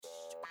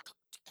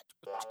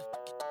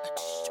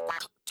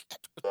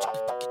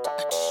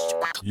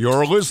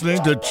You're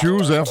listening to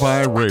Choose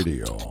FI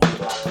Radio.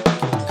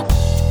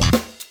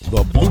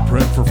 The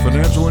blueprint for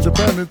financial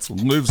independence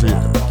lives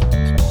here.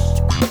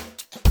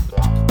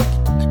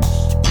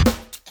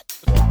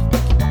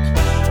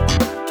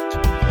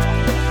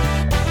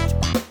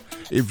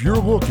 If you're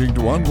looking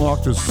to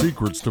unlock the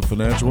secrets to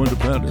financial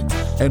independence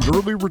and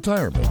early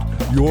retirement,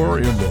 you're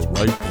in the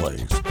right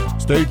place.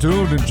 Stay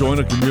tuned and join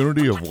a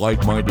community of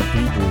like-minded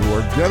people who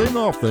are getting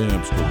off the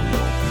hamster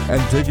wheel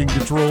and taking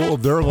control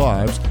of their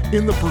lives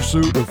in the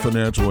pursuit of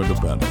financial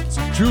independence.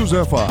 Choose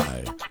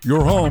FI,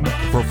 your home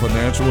for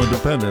financial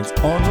independence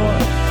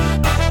online.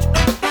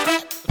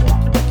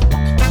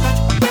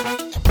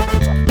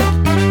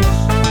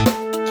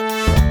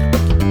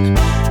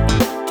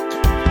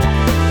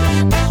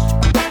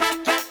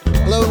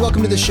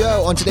 Welcome to the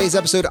show. On today's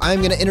episode, I'm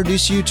going to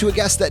introduce you to a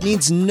guest that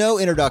needs no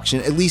introduction.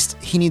 At least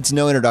he needs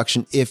no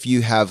introduction if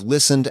you have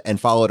listened and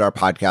followed our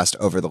podcast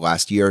over the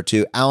last year or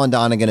two. Alan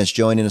Donegan is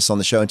joining us on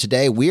the show, and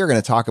today we are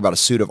going to talk about a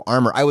suit of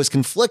armor. I was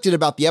conflicted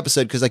about the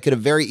episode because I could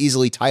have very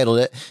easily titled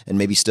it, and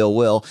maybe still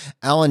will,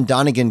 Alan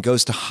Donegan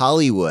Goes to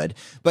Hollywood.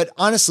 But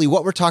honestly,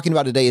 what we're talking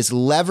about today is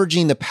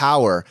leveraging the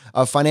power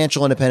of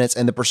financial independence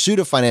and the pursuit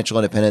of financial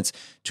independence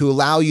to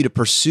allow you to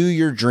pursue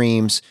your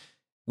dreams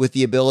with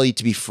the ability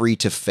to be free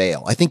to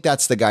fail. I think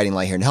that's the guiding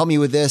light here. And help me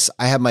with this,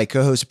 I have my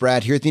co-host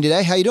Brad here with me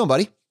today. How you doing,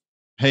 buddy?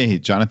 Hey,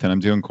 Jonathan, I'm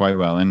doing quite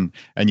well. And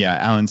yeah,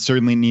 Alan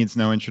certainly needs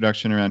no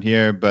introduction around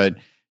here, but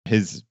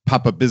his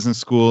pop-up business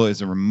school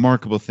is a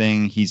remarkable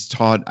thing. He's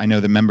taught, I know,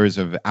 the members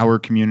of our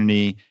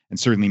community and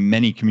certainly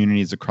many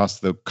communities across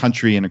the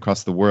country and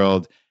across the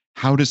world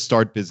how to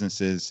start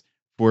businesses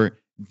for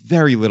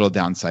very little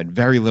downside,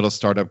 very little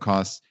startup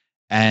costs.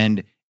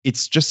 And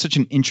it's just such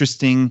an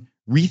interesting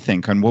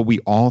rethink on what we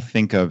all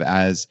think of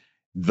as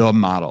the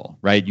model,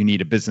 right? You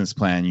need a business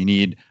plan, you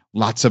need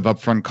lots of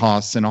upfront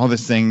costs and all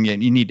this thing,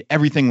 and you need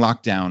everything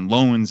locked down,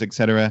 loans,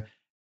 etc.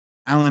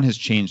 Alan has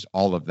changed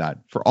all of that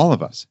for all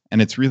of us, and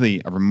it's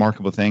really a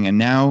remarkable thing. And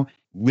now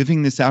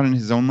living this out in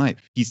his own life,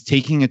 he's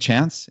taking a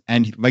chance,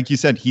 and like you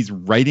said, he's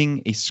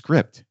writing a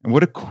script. And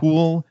what a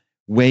cool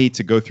way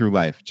to go through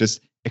life,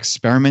 just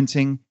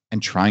experimenting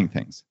and trying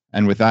things.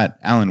 And with that,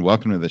 Alan,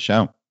 welcome to the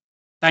show.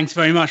 Thanks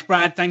very much,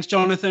 Brad. Thanks,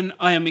 Jonathan.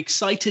 I am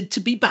excited to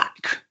be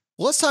back.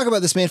 Well, let's talk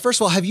about this, man. First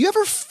of all, have you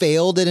ever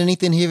failed at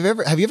anything?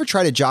 Have you ever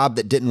tried a job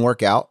that didn't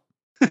work out?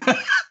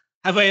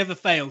 Have I ever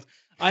failed?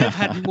 I have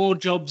had more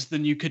jobs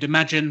than you could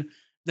imagine.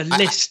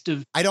 I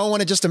don't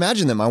want to just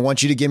imagine them. I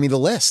want you to give me the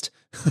list.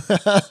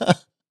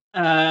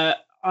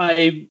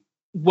 I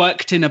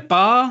worked in a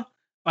bar.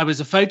 I was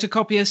a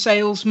photocopier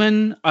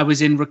salesman. I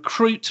was in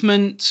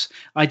recruitment.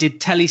 I did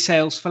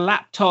telesales for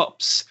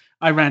laptops.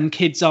 I ran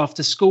kids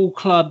after school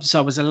clubs.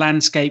 I was a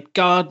landscape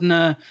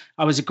gardener.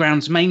 I was a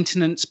grounds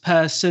maintenance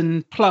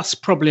person, plus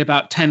probably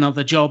about 10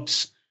 other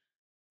jobs.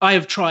 I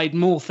have tried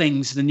more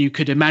things than you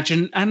could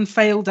imagine and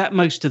failed at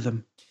most of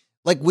them.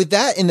 Like with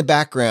that in the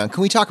background,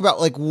 can we talk about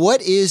like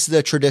what is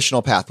the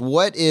traditional path?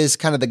 What is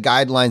kind of the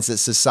guidelines that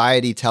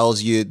society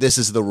tells you this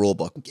is the rule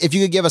book? If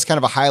you could give us kind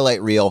of a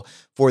highlight reel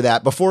for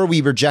that before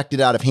we reject it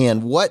out of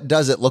hand, what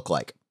does it look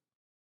like?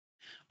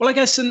 Well, I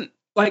guess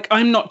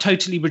I'm not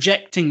totally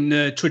rejecting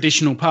the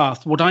traditional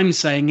path. What I'm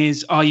saying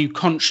is, are you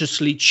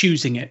consciously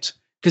choosing it?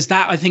 Because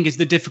that, I think, is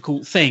the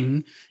difficult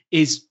thing,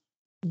 is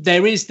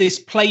there is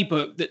this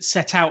playbook that's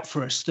set out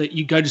for us that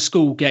you go to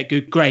school, get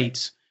good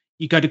grades.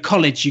 You go to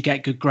college, you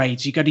get good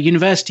grades. You go to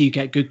university, you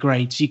get good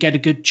grades. You get a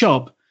good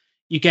job.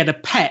 You get a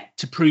pet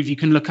to prove you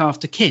can look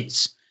after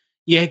kids.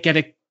 You get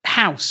a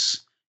house.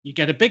 You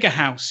get a bigger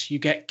house. You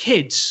get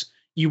kids.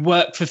 You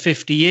work for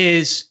 50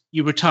 years.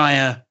 You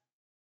retire.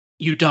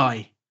 You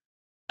die.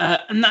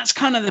 And that's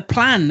kind of the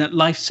plan that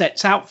life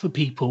sets out for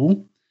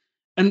people.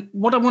 And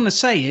what I want to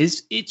say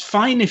is, it's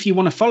fine if you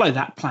want to follow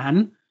that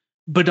plan,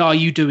 but are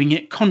you doing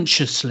it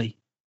consciously?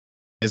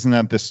 Isn't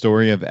that the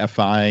story of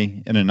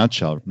FI in a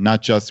nutshell?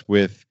 Not just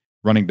with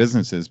running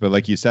businesses, but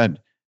like you said,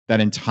 that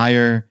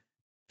entire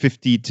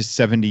 50 to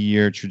 70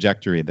 year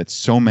trajectory that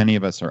so many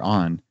of us are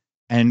on,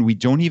 and we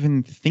don't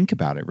even think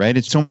about it, right?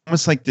 It's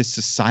almost like this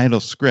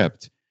societal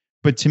script.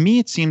 But to me,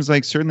 it seems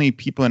like certainly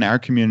people in our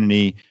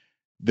community,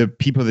 the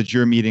people that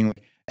you're meeting,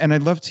 and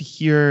I'd love to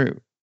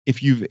hear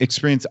if you've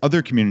experienced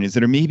other communities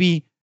that are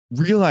maybe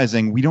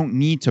realizing we don't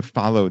need to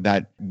follow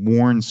that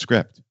worn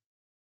script.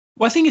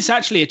 Well, I think it's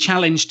actually a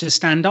challenge to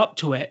stand up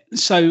to it.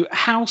 So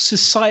how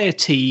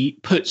society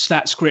puts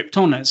that script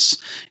on us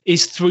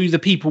is through the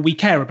people we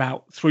care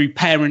about, through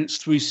parents,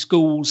 through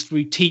schools,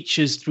 through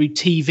teachers, through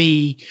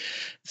TV,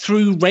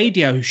 through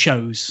radio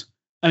shows.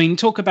 I mean,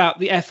 talk about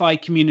the FI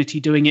community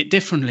doing it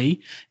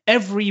differently.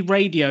 Every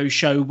radio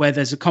show where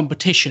there's a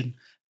competition,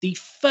 the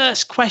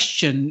first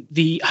question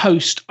the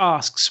host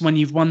asks when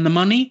you've won the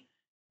money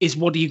is,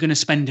 what are you going to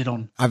spend it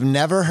on? I've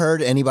never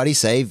heard anybody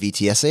say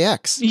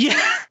VTSAX. Yeah.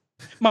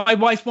 My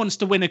wife wants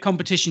to win a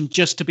competition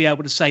just to be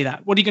able to say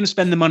that. What are you going to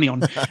spend the money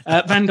on?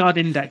 Vanguard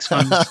index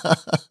funds.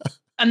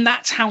 And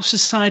that's how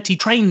society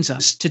trains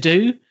us to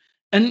do.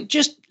 And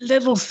just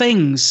little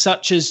things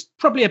such as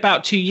probably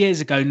about 2 years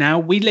ago now,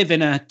 we live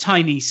in a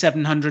tiny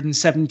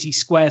 770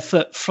 square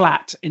foot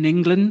flat in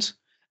England,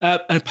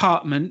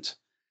 apartment.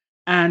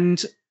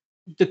 And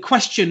the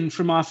question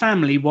from our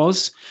family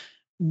was,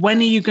 when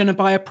are you going to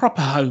buy a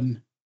proper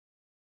home?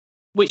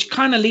 Which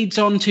kind of leads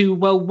on to,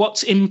 well,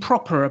 what's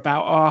improper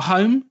about our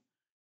home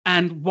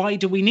and why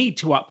do we need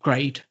to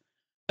upgrade?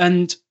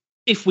 And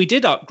if we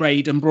did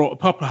upgrade and brought a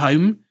proper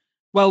home,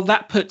 well,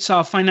 that puts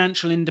our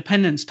financial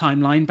independence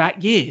timeline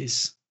back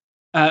years.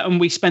 And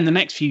we spend the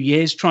next few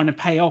years trying to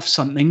pay off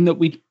something that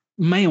we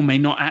may or may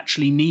not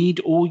actually need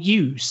or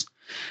use.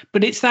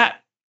 But it's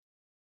that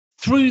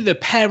through the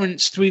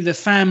parents, through the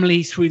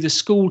family, through the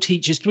school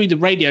teachers, through the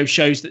radio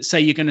shows that say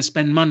you're going to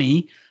spend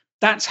money,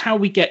 that's how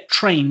we get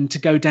trained to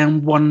go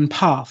down one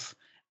path.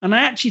 And I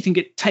actually think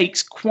it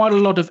takes quite a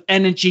lot of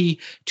energy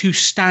to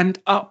stand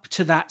up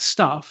to that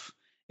stuff,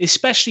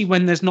 especially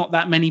when there's not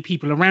that many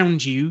people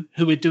around you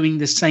who are doing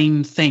the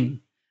same thing,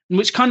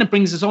 which kind of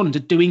brings us on to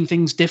doing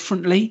things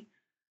differently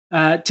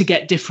to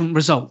get different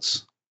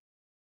results.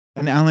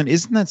 And Alan,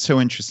 isn't that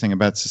so interesting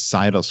about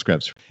societal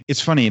scripts?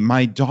 It's funny,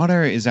 my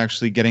daughter is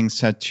actually getting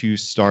set to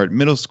start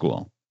middle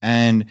school.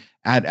 And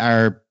at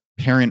our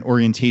parent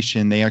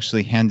orientation, they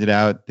actually handed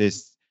out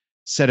this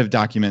set of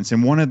documents.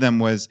 And one of them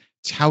was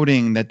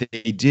touting that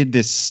they did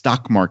this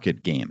stock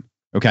market game.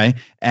 Okay.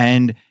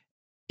 And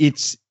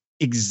it's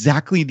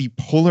exactly the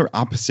polar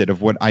opposite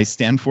of what I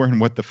stand for and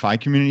what the FI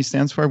community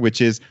stands for,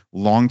 which is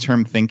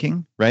long-term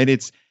thinking, right?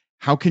 It's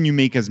how can you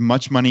make as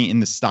much money in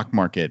the stock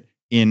market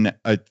in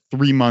a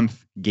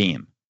 3-month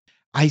game?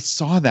 I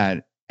saw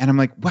that and I'm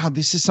like, wow,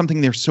 this is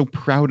something they're so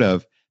proud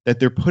of, that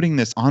they're putting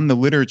this on the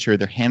literature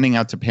they're handing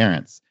out to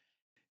parents.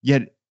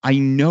 Yet I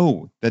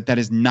know that that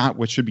is not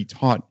what should be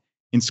taught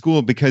in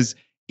school, because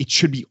it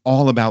should be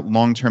all about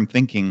long-term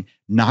thinking,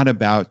 not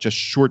about just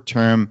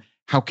short-term,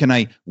 how can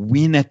I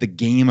win at the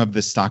game of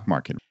the stock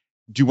market?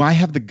 Do I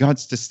have the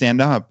guts to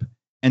stand up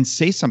and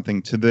say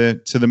something to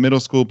the middle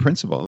school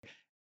principal?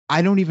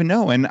 I don't even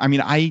know. And I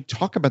mean, I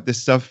talk about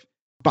this stuff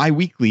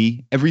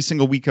bi-weekly, every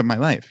single week of my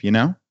life, you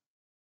know?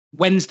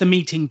 When's the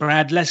meeting,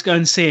 Brad? Let's go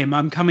and see him.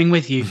 I'm coming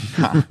with you.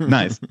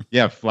 Nice.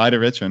 Yeah, fly to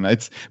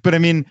Richmond. But I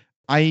mean,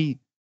 I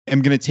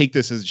am going to take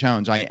this as a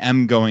challenge. I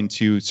am going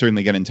to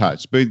certainly get in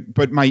touch.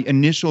 But my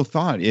initial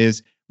thought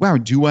is, wow,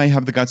 do I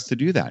have the guts to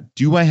do that?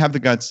 Do I have the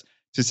guts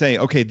to say,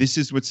 okay, this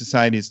is what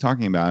society is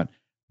talking about,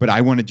 but I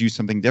want to do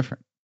something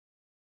different?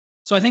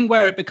 So I think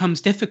where it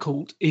becomes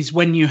difficult is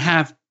when you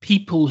have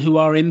people who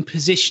are in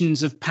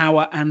positions of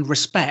power and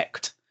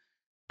respect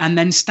and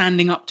then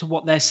standing up to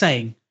what they're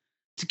saying.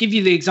 To give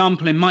you the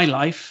example in my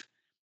life,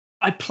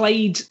 I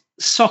played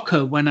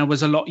soccer when I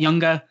was a lot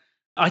younger.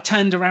 I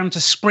turned around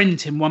to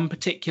sprint in one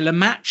particular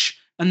match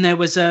and there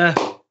was a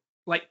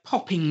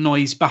popping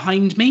noise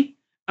behind me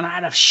and I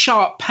had a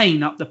sharp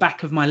pain up the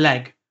back of my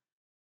leg.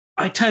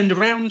 I turned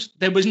around,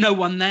 there was no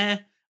one there.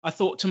 I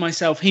thought to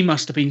myself, he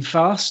must have been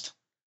fast,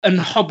 and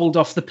hobbled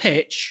off the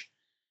pitch.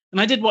 And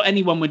I did what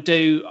anyone would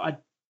do. I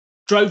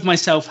drove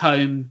myself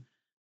home.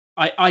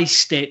 I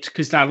iced it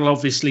because that'll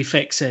obviously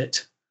fix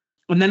it.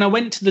 And then I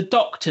went to the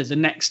doctor the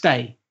next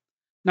day.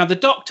 Now, the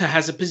doctor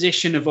has a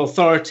position of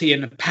authority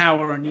and of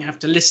power, and you have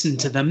to listen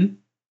to them.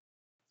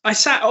 I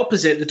sat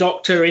opposite the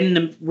doctor in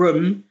the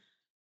room,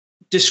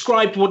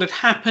 described what had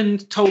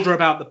happened, told her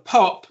about the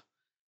pop,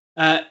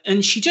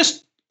 and she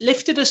just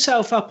lifted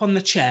herself up on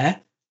the chair,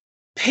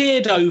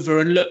 peered over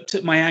and looked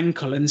at my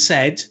ankle and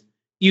said,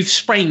 "You've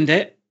sprained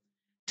it.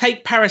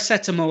 Take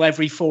paracetamol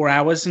every 4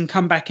 hours and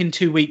come back in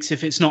 2 weeks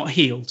if it's not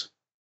healed."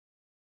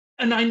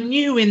 And I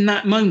knew in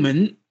that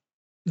moment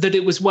that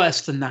it was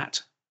worse than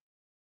that.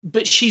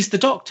 But she's the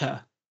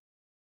doctor.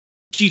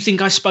 Do you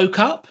think I spoke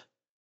up?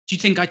 Do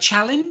you think I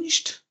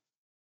challenged?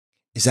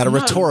 Is that a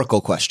rhetorical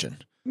question?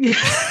 If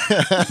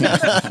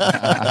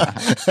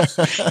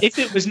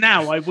it was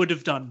now, I would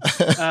have done.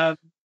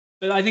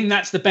 But I think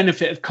that's the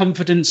benefit of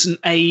confidence and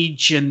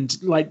age and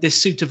like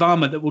this suit of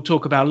armor that we'll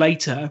talk about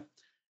later.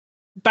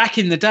 Back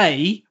in the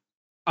day,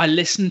 I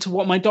listened to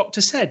what my doctor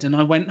said and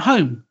I went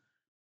home.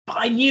 But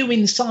I knew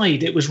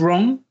inside it was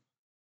wrong.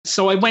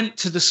 So I went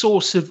to the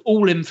source of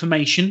all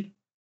information,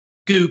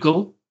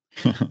 Google.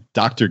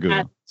 Dr.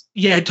 Google.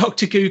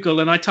 Dr.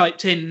 Google. And I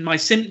typed in my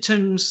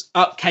symptoms,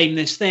 up came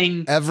this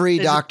thing. Every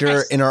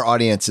doctor in our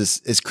audience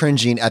is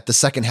cringing at the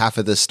second half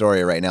of this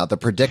story right now, the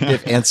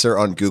predictive answer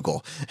on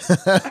Google.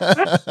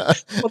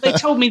 Well, they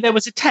told me there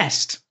was a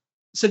test.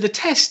 So the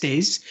test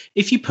is,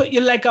 if you put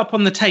your leg up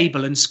on the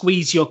table and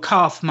squeeze your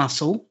calf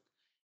muscle,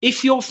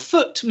 if your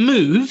foot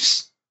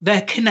moves,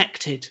 they're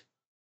connected.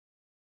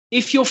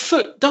 If your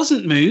foot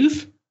doesn't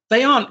move,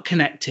 they aren't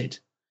connected.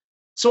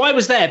 So I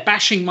was there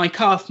bashing my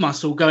calf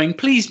muscle going,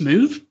 please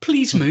move,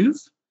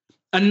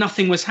 and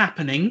nothing was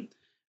happening.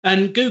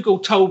 And Google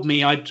told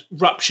me I'd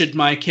ruptured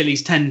my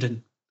Achilles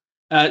tendon.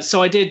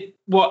 So I did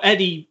what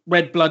any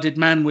red-blooded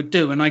man would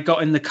do, and I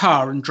got in the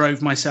car and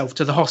drove myself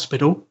to the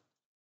hospital.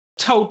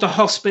 Told the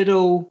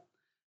hospital,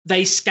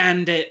 they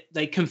scanned it,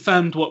 they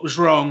confirmed what was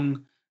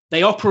wrong.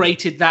 They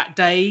operated that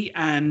day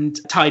and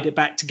tied it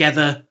back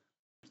together.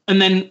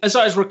 And then as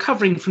I was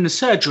recovering from the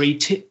surgery,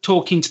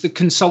 talking to the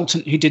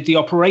consultant who did the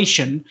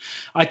operation,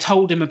 I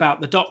told him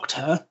about the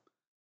doctor.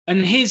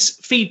 And his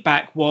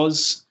feedback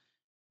was,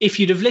 if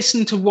you'd have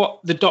listened to what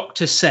the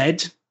doctor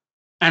said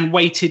and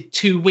waited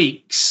 2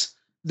 weeks,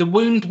 the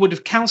wound would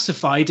have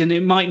calcified and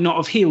it might not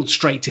have healed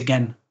straight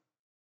again.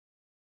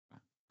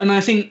 And I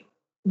think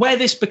where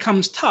this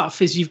becomes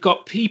tough is you've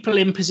got people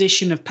in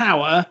position of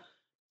power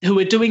who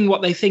are doing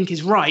what they think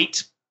is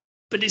right,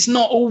 but it's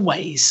not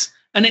always.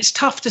 And it's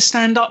tough to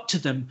stand up to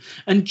them.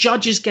 And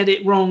judges get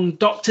it wrong,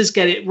 doctors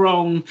get it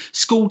wrong,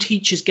 school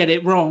teachers get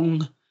it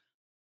wrong.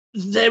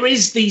 There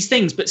is these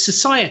things, but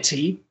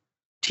society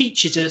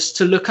teaches us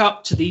to look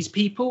up to these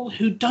people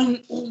who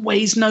don't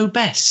always know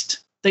best.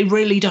 They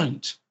really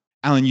don't.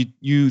 Alan,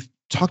 you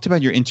talked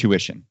about your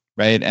intuition,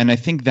 right? And I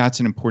think that's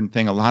an important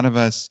thing. A lot of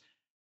us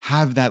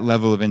have that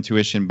level of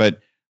intuition, but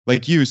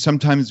like you,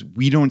 sometimes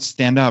we don't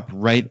stand up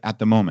right at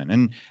the moment.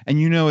 And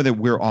you know that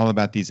we're all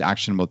about these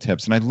actionable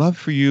tips. And I'd love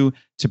for you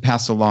to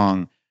pass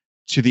along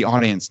to the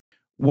audience.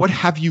 What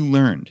have you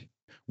learned?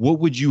 What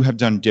would you have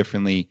done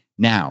differently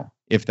now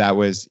if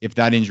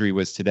that injury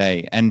was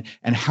today? And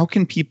how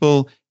can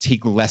people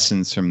take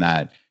lessons from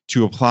that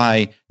to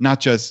apply not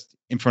just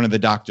in front of the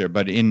doctor,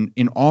 but in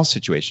all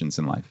situations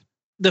in life?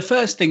 The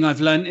first thing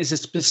I've learned is a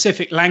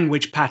specific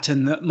language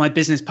pattern that my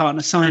business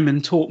partner,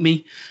 Simon, taught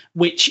me,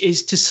 which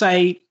is to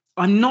say,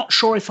 I'm not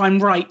sure if I'm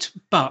right,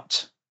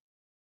 but,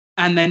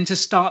 and then to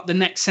start the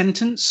next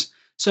sentence.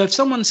 So if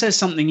someone says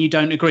something you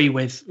don't agree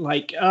with,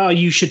 like, oh,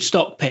 you should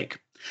stock pick.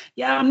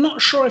 Yeah, I'm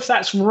not sure if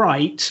that's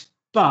right,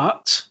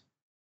 but,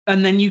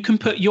 and then you can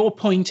put your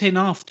point in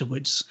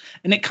afterwards.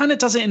 And it kind of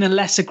does it in a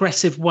less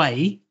aggressive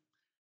way.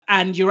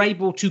 And you're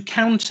able to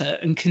counter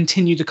and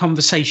continue the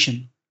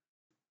conversation.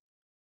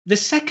 The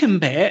second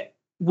bit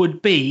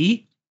would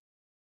be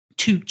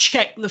to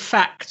check the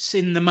facts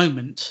in the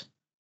moment.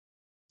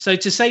 So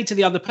to say to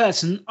the other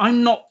person,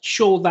 I'm not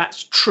sure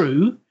that's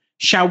true.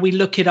 Shall we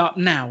look it up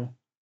now?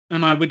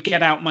 And I would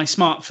get out my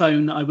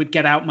smartphone, I would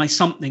get out my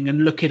something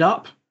and look it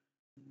up.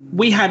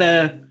 We had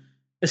a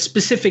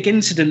specific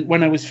incident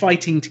when I was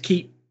fighting to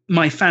keep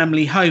my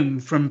family home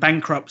from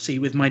bankruptcy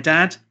with my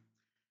dad.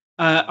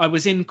 I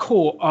was in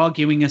court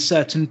arguing a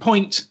certain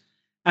point,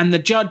 and the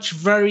judge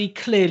very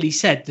clearly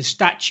said the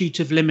statute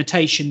of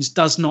limitations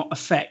does not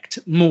affect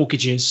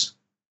mortgages.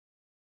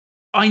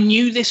 I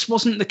knew this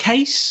wasn't the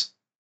case,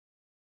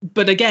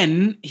 but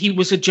again, he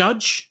was a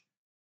judge,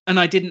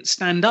 and I didn't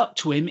stand up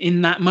to him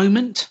in that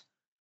moment.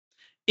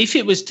 If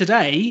it was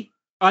today,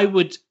 I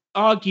would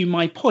argue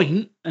my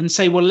point and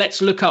say, well,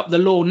 let's look up the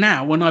law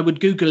now, and I would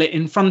Google it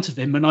in front of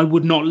him, and I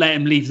would not let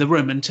him leave the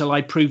room until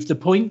I proved the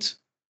point.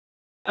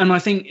 And I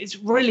think it's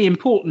really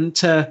important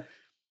to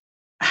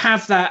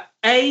have that,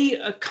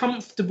 a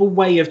comfortable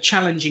way of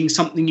challenging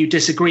something you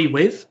disagree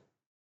with,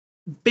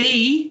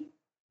 B,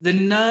 the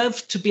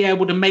nerve to be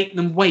able to make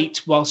them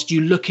wait whilst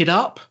you look it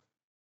up.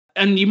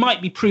 And you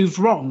might be proved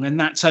wrong, and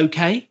that's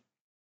okay.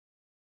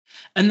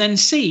 And then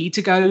C,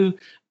 to go,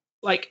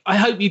 like, I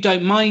hope you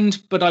don't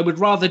mind, but I would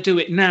rather do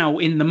it now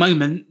in the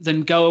moment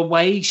than go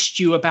away,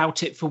 stew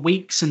about it for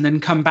weeks, and then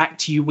come back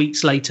to you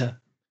weeks later.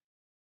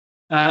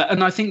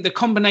 And I think the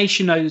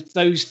combination of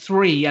those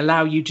three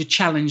allow you to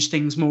challenge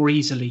things more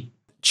easily.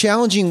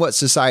 Challenging what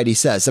society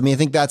says. I mean, I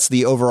think that's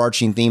the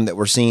overarching theme that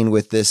we're seeing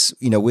with this,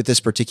 with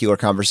this particular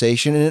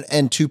conversation.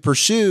 And to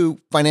pursue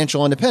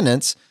financial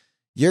independence,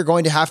 you're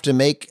going to have to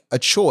make a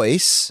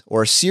choice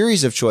or a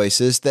series of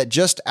choices that,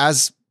 just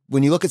as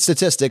when you look at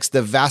statistics,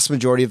 the vast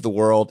majority of the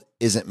world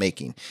isn't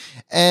making.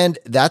 And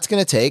that's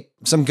going to take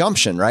some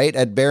gumption, right?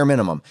 At bare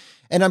minimum.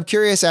 And I'm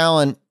curious,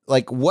 Alan,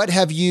 like, what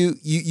have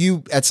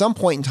you at some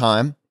point in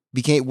time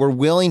were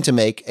willing to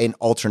make an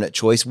alternate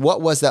choice?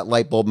 What was that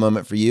light bulb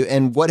moment for you,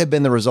 and what have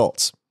been the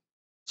results?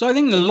 So I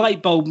think the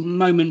light bulb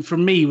moment for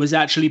me was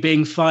actually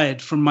being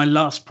fired from my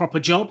last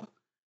proper job.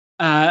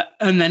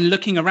 And then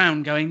looking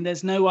around going,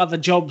 there's no other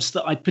jobs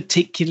that I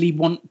particularly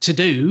want to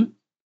do.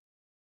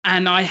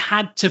 And I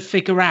had to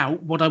figure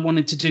out what I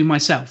wanted to do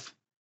myself.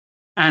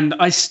 And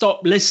I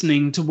stopped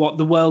listening to what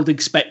the world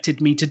expected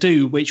me to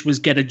do, which was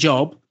get a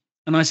job.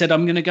 And I said,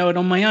 I'm going to go it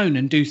on my own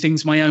and do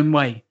things my own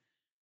way.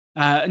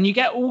 And you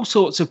get all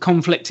sorts of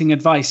conflicting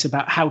advice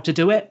about how to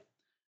do it.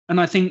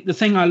 And I think the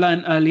thing I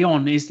learned early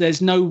on is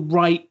there's no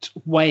right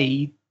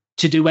way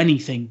to do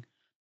anything.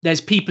 There's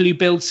people who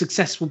build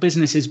successful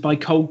businesses by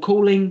cold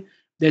calling.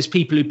 There's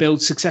people who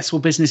build successful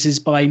businesses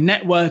by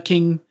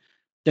networking.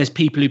 There's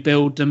people who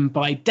build them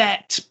by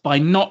debt, by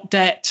not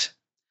debt.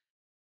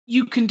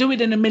 You can do it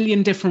in a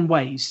million different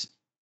ways.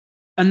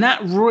 And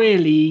that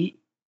really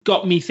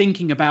got me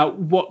thinking about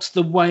what's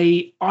the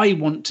way I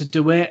want to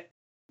do it.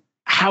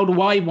 How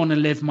do I want to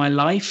live my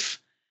life?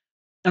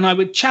 And I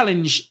would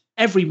challenge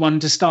everyone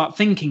to start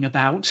thinking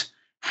about,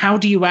 how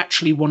do you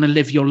actually want to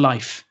live your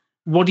life?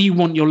 What do you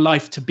want your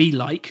life to be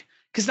like?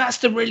 Because that's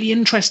the really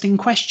interesting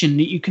question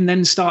that you can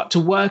then start to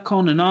work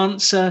on and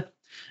answer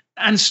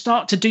and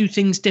start to do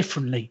things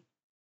differently.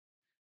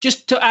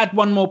 Just to add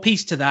one more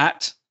piece to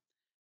that,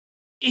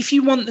 if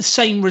you want the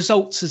same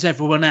results as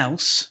everyone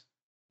else,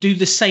 do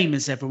the same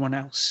as everyone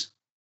else.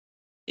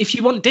 If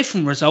you want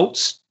different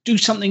results, do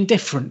something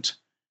different.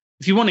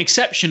 If you want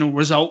exceptional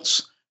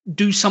results,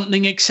 do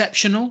something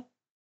exceptional.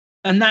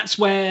 And that's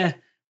where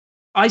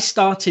I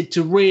started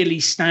to really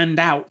stand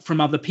out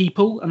from other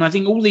people. And I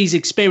think all these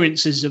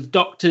experiences of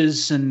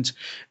doctors and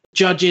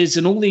judges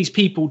and all these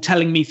people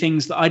telling me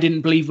things that I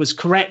didn't believe was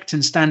correct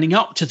and standing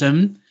up to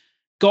them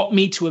got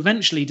me to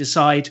eventually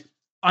decide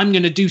I'm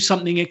going to do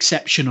something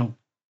exceptional.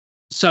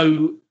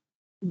 So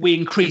we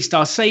increased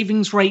our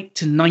savings rate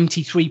to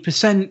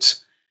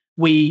 93%.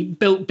 We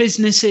built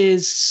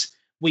businesses.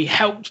 We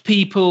helped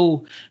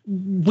people.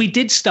 We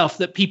did stuff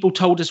that people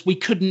told us we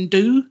couldn't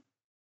do.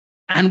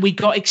 And we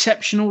got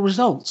exceptional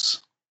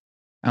results.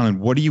 Alan,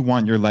 what do you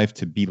want your life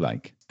to be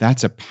like?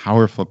 That's a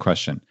powerful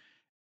question.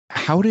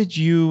 How did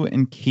you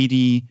and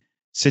Katie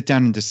sit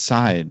down and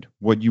decide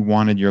what you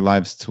wanted your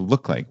lives to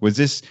look like? Was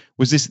this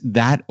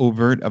that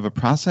overt of a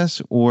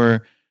process,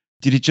 or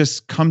did it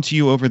just come to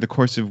you over the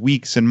course of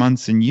weeks and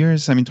months and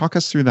years? I mean, talk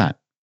us through that.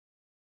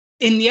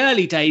 In the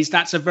early days,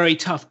 that's a very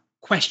tough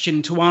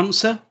question to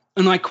answer.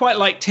 And I quite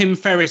like Tim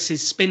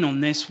Ferriss's spin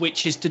on this,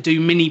 which is to do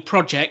mini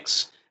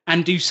projects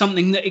and do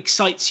something that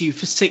excites you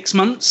for 6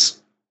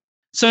 months.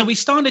 So we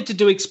started to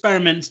do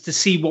experiments to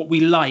see what we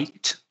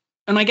liked.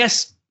 And I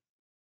guess,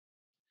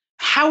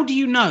 how do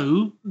you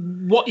know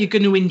what you're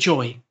going to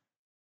enjoy?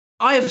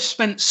 I have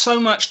spent so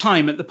much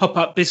time at the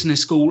Pop-Up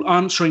Business School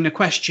answering the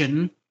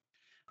question,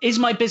 is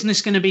my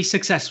business going to be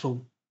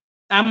successful?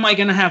 Am I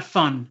going to have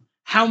fun?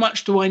 How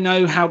much do I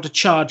know how to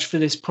charge for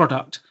this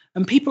product?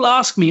 And people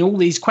ask me all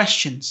these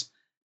questions.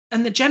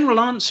 And the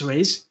general answer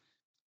is,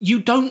 you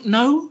don't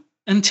know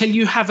until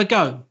you have a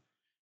go.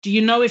 Do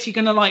you know if you're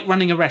going to like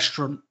running a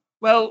restaurant?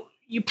 Well,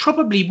 you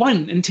probably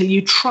won't until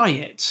you try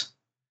it.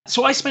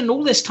 So I spend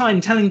all this time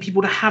telling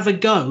people to have a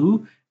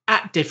go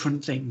at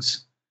different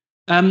things.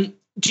 Do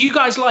you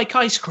guys like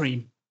ice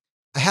cream?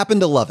 I happen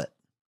to love it.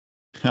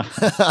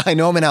 I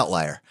know I'm an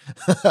outlier.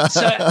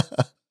 So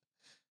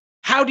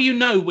how do you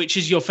know which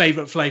is your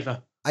favorite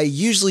flavor? I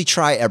usually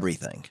try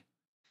everything.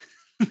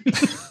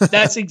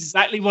 That's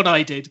exactly what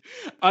I did.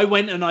 I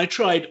went and I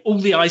tried all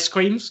the ice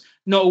creams,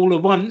 not all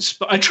at once,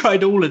 but I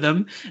tried all of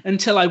them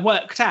until I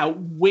worked out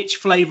which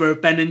flavor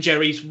of Ben &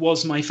 Jerry's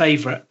was my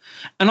favorite.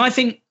 And I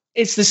think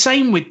it's the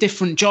same with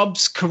different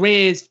jobs,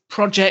 careers,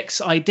 projects,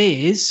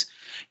 ideas.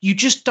 You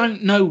just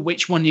don't know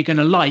which one you're going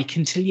to like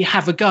until you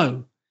have a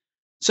go.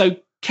 So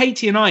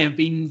Katie and I have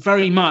been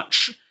very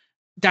much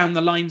down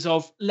the lines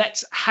of,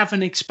 let's have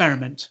an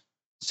experiment.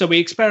 So we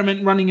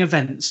experiment running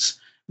events.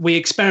 We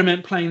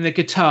experiment playing the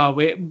guitar.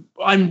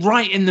 I'm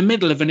right in the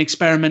middle of an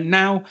experiment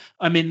now.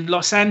 I'm in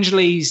Los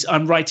Angeles.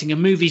 I'm writing a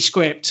movie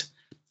script.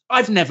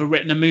 I've never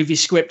written a movie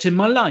script in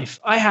my life.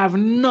 I have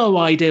no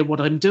idea what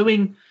I'm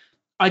doing.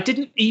 I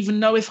didn't even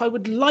know if I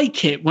would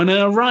like it when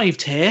I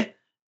arrived here,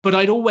 but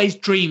I'd always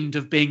dreamed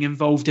of being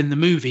involved in the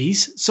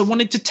movies, so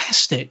wanted to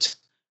test it.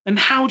 And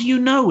how do you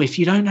know if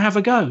you don't have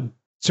a go?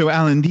 So,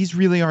 Alan, these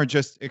really are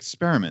just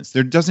experiments.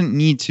 There doesn't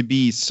need to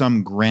be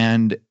some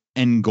grand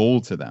end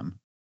goal to them.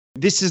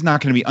 This is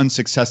not going to be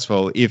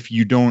unsuccessful if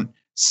you don't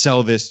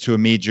sell this to a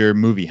major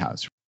movie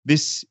house.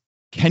 This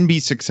can be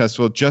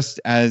successful just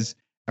as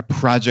a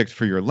project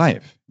for your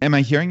life. Am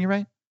I hearing you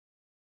right?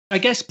 I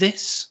guess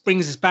this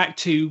brings us back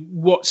to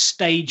what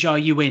stage are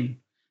you in?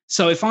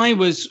 So if I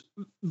was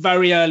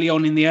very early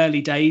on in the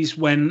early days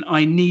when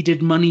I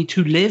needed money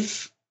to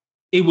live,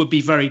 it would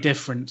be very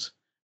different,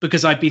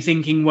 because I'd be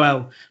thinking,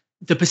 well,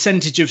 the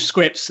percentage of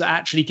scripts that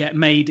actually get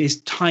made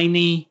is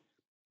tiny.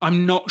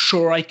 I'm not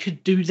sure I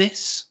could do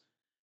this.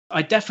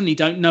 I definitely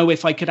don't know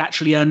if I could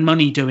actually earn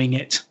money doing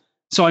it.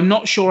 So I'm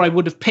not sure I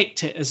would have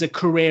picked it as a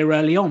career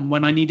early on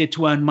when I needed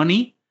to earn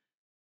money.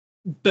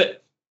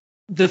 But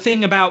the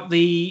thing about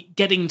the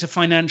getting to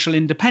financial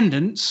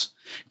independence,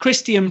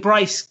 Christian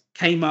Bryce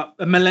came up,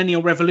 a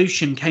millennial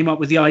revolution came up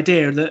with the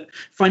idea that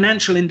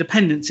financial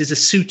independence is a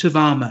suit of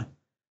armor.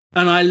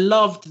 And I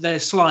loved their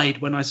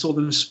slide when I saw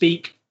them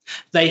speak.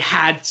 They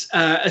had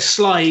a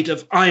slide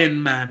of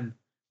Iron Man,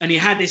 and he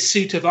had his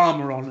suit of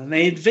armor on, and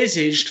they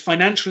envisaged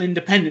financial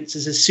independence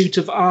as a suit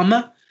of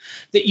armor,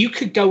 that you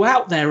could go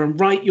out there and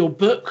write your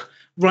book,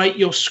 write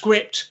your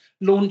script,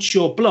 launch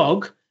your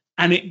blog,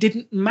 and it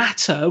didn't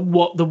matter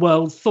what the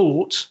world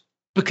thought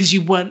because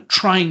you weren't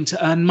trying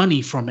to earn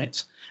money from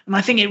it. And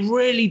I think it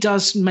really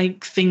does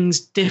make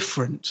things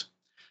different.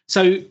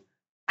 So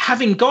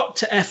having got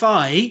to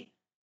FI,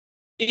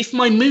 if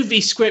my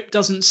movie script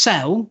doesn't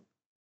sell,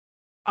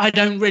 I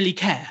don't really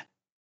care.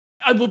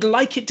 I would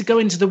like it to go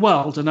into the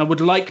world, and I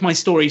would like my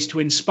stories to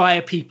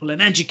inspire people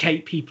and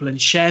educate people and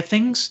share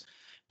things.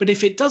 But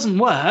if it doesn't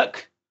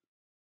work,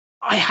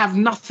 I have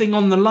nothing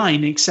on the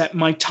line except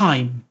my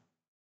time.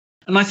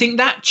 And I think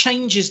that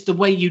changes the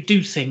way you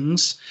do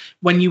things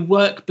when you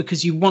work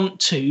because you want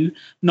to,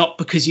 not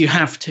because you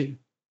have to.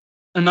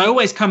 And I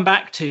always come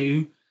back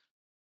to,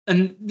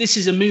 and this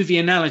is a movie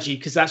analogy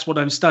because that's what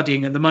I'm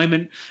studying at the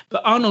moment,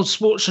 but Arnold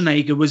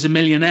Schwarzenegger was a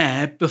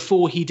millionaire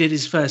before he did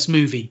his first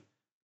movie.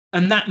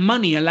 And that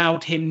money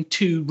allowed him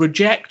to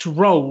reject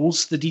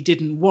roles that he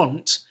didn't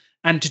want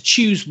and to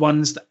choose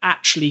ones that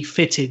actually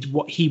fitted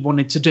what he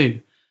wanted to do.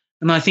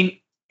 And I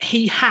think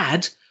he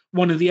had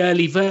one of the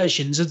early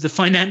versions of the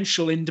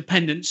financial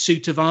independence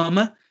suit of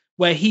armor,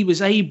 where he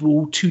was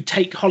able to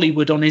take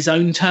Hollywood on his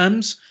own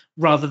terms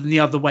rather than the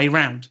other way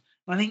around.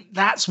 I think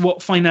that's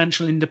what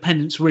financial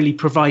independence really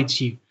provides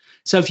you.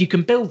 So if you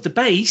can build the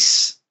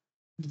base,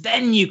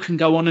 then you can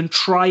go on and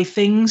try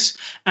things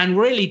and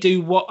really do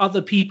what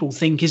other people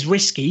think is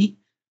risky.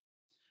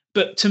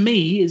 But to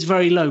me, it's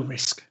very low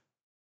risk.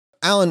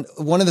 Alan,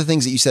 one of the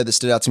things that you said that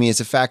stood out to me is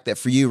the fact that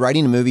for you,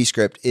 writing a movie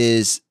script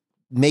is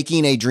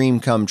making a dream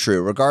come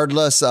true,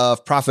 regardless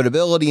of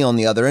profitability on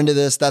the other end of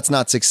this. That's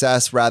not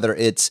success. Rather,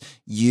 it's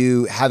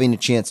you having a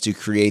chance to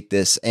create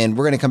this. And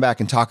we're going to come back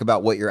and talk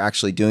about what you're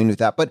actually doing with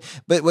that. But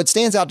what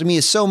stands out to me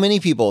is so many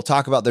people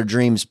talk about their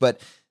dreams,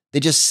 but they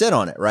just sit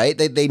on it, right?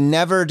 They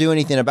never do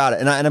anything about it.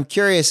 And I'm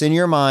curious, in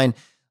your mind,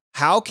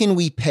 how can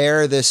we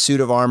pair this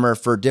suit of armor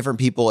for different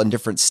people in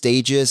different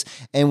stages?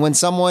 And when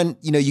someone,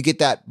 you get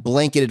that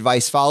blanket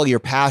advice, follow your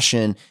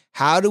passion,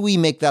 how do we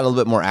make that a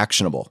little bit more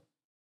actionable?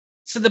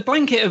 So the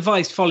blanket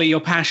advice, follow your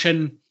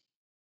passion,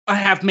 I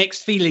have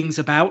mixed feelings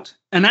about.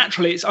 And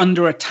actually, it's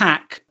under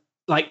attack.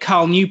 Like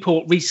Carl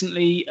Newport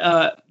recently,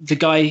 the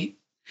guy,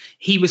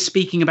 he was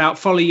speaking about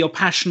follow your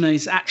passion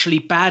is actually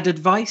bad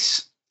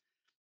advice.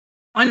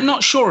 I'm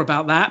not sure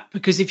about that,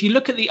 because if you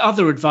look at the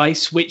other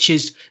advice, which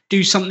is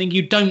do something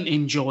you don't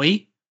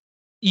enjoy,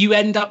 you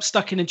end up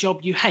stuck in a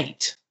job you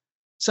hate.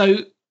 So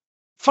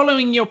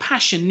following your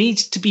passion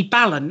needs to be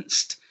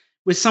balanced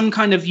with some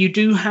kind of, you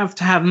do have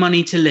to have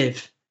money to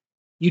live.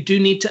 You do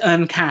need to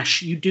earn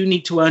cash. You do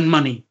need to earn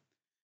money.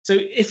 So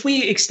if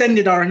we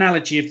extended our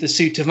analogy of the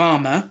suit of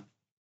armor,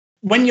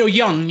 when you're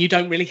young, you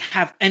don't really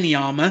have any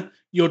armor.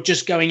 You're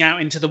just going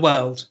out into the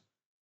world.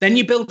 Then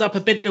you build up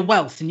a bit of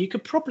wealth, and you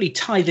could probably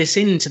tie this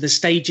into the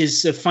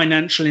stages of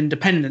financial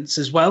independence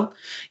as well.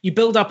 You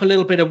build up a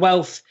little bit of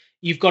wealth.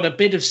 You've got a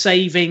bit of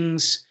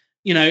savings.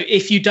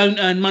 If you don't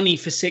earn money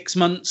for 6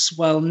 months,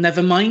 well,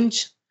 never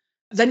mind.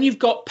 Then you've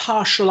got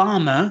partial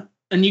armor,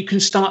 and you can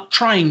start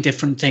trying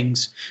different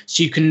things.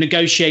 So you can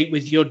negotiate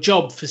with your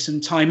job for some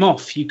time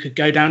off. You could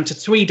go down to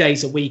 3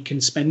 days a week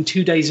and spend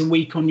 2 days a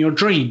week on your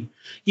dream.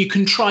 You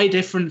can try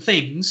different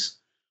things,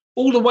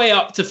 all the way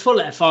up to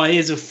full FI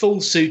is a full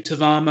suit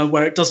of armor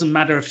where it doesn't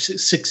matter if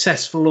it's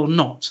successful or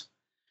not.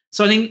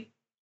 So I think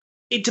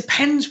it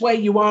depends where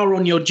you are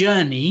on your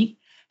journey,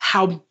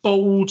 how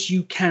bold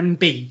you can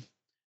be.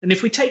 And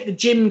if we take the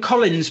Jim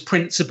Collins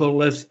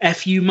principle of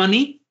FU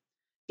money,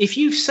 if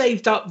you've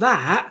saved up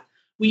that,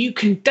 well, you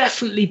can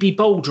definitely be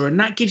bolder, and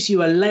that gives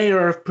you a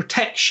layer of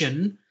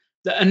protection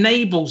that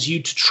enables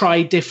you to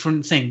try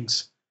different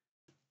things.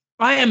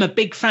 I am a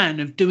big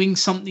fan of doing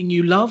something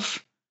you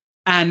love,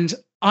 and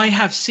I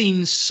have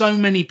seen so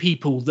many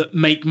people that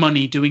make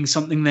money doing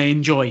something they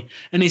enjoy.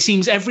 And it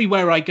seems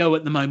everywhere I go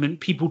at the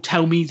moment, people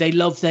tell me they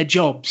love their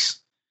jobs.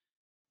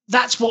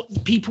 That's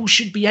what people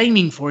should be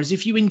aiming for, is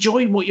if you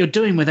enjoy what you're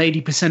doing with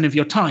 80% of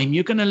your time,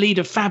 you're going to lead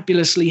a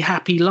fabulously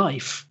happy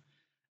life.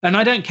 And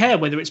I don't care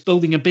whether it's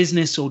building a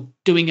business or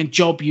doing a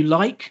job you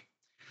like,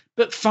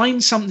 but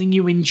find something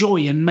you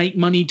enjoy and make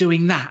money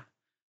doing that.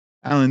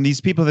 Alan, these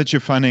people that you're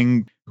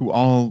funding who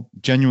all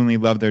genuinely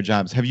love their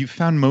jobs, have you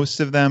found most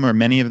of them or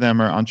many of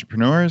them are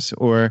entrepreneurs,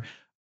 or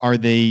are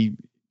they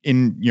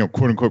in,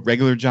 quote unquote,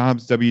 regular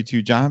jobs,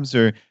 W-2 jobs?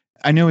 Or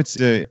I know it's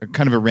a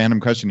kind of a random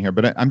question here,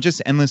 but I'm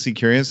just endlessly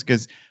curious,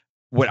 because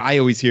what I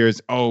always hear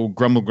is, oh,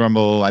 grumble,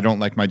 grumble, I don't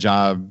like my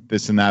job,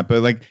 this and that.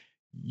 But like,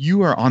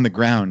 you are on the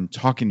ground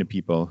talking to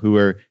people who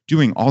are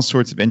doing all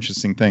sorts of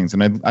interesting things.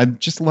 And I'd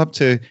just love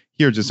to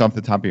hear just off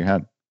the top of your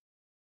head.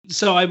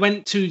 So I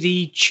went to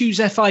the Choose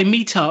FI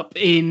meetup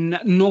in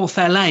North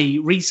LA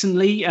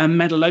recently and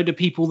met a load of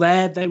people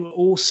there. They were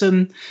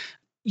awesome.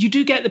 You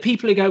do get the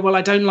people who go, well,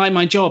 I don't like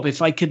my job.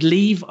 If I could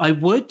leave, I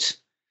would.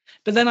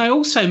 But then I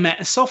also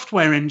met a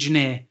software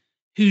engineer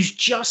who's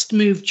just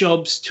moved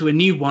jobs to a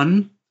new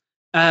one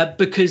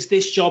because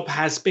this job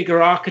has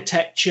bigger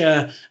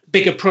architecture,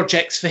 bigger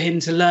projects for him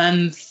to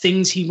learn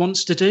things he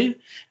wants to do.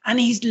 And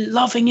he's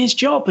loving his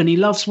job and he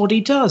loves what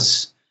he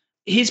does.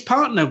 His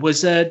partner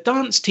was a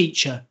dance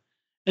teacher,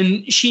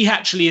 and she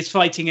actually is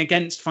fighting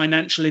against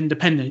financial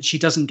independence. She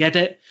doesn't get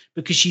it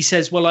because she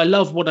says, well, I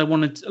love what I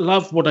want to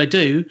love what I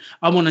do.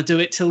 I want to do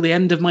it till the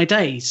end of my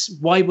days.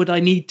 Why would I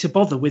need to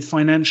bother with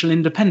financial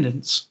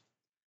independence?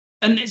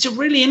 And it's a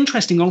really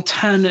interesting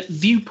alternate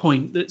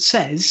viewpoint that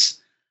says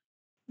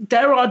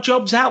there are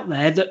jobs out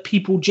there that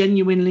people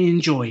genuinely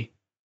enjoy.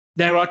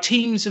 There are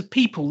teams of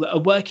people that are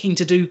working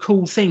to do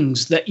cool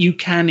things that you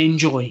can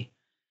enjoy.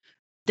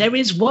 There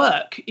is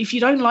work. If you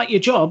don't like your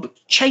job,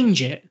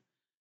 change it.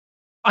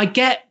 I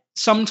get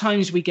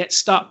sometimes we get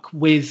stuck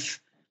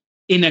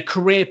in a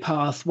career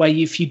path where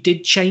if you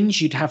did change,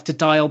 you'd have to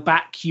dial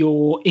back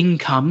your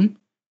income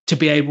to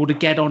be able to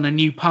get on a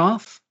new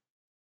path.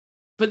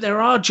 But there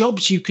are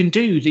jobs you can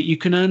do that you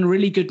can earn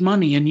really good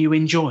money and you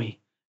enjoy.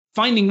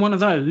 Finding one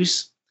of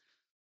those,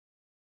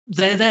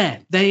 they're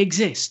there. They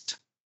exist.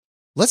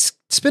 Let's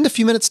spend a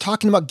few minutes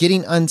talking about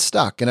getting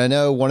unstuck. And I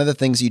know one of the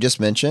things you just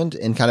mentioned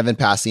and kind of in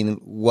passing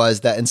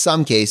was that in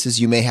some cases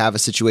you may have a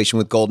situation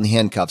with golden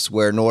handcuffs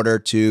where in order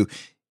to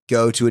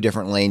go to a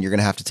different lane, you're going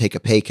to have to take a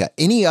pay cut.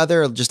 Any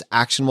other just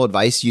actionable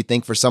advice you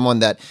think for someone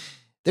that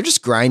they're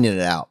just grinding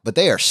it out, but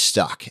they are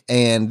stuck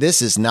and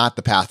this is not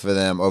the path for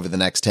them over the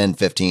next 10,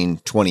 15,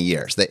 20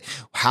 years?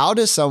 How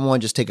does someone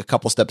just take a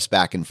couple steps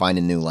back and find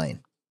a new lane?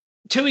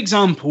 Two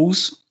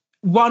examples.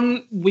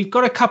 One, we've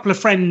got a couple of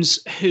friends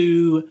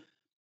who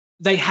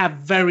they have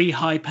very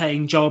high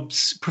paying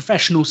jobs,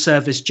 professional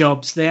service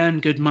jobs. They earn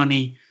good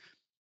money.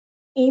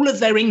 All of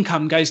their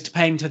income goes to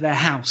paying to their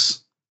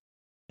house.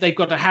 They've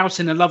got a house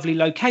in a lovely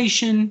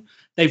location.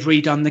 They've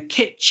redone the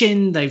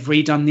kitchen. They've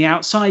redone the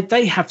outside.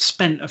 They have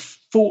spent a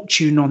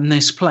fortune on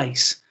this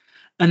place.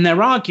 And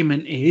their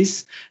argument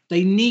is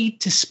they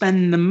need to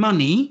spend the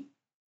money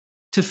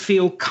to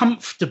feel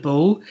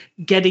comfortable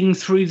getting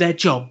through their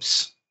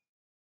jobs.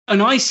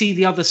 And I see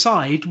the other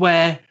side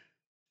where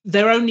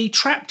they're only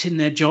trapped in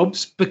their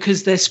jobs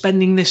because they're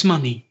spending this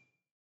money.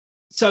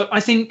 So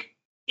I think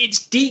it's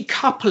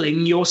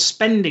decoupling your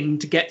spending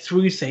to get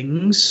through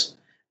things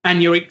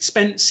and your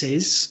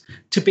expenses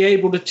to be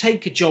able to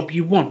take a job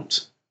you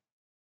want.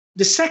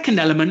 The second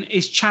element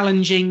is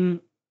challenging.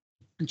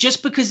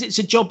 Just because it's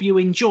a job you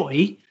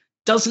enjoy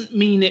doesn't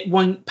mean it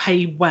won't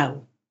pay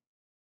well.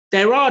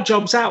 There are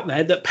jobs out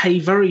there that pay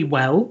very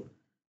well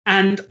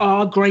and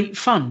are great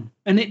fun.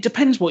 And it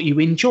depends what you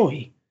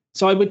enjoy.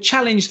 So I would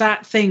challenge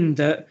that thing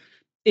that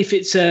if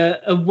it's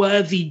a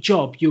worthy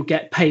job, you'll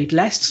get paid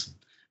less.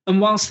 And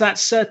whilst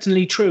that's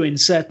certainly true in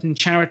certain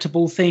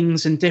charitable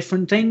things and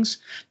different things,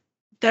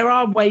 there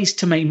are ways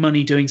to make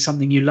money doing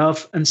something you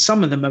love, and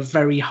some of them are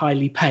very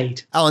highly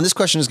paid. Alan, this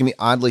question is going to be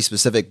oddly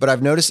specific, but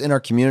I've noticed in our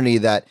community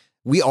that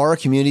we are a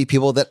community of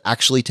people that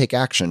actually take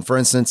action. For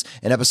instance,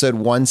 in episode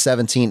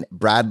 117,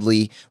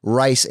 Bradley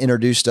Rice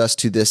introduced us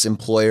to this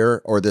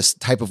employer or this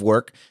type of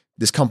work,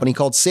 this company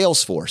called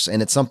Salesforce,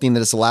 and it's something that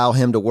has allowed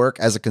him to work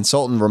as a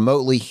consultant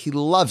remotely. He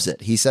loves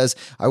it. He says,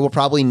 I will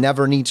probably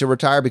never need to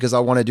retire because I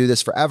want to do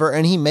this forever,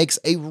 and he makes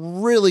a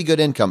really good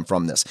income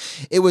from this.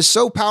 It was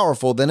so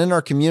powerful that in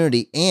our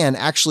community, Anne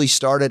actually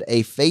started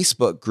a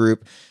Facebook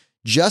group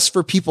just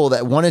for people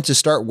that wanted to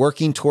start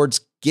working towards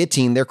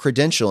getting their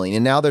credentialing.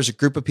 And now there's a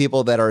group of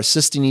people that are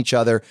assisting each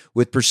other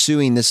with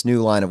pursuing this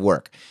new line of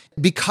work.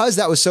 Because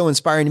that was so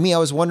inspiring to me, I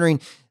was wondering,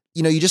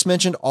 you just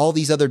mentioned all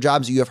these other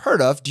jobs that you have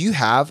heard of. Do you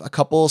have a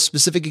couple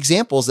specific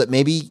examples that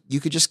maybe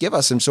you could just give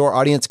us and so our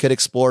audience could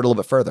explore it a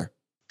little bit further?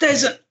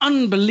 There's an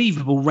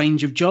unbelievable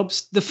range of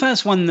jobs. The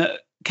first one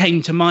that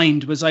came to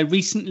mind was I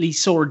recently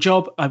saw a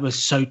job. I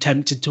was so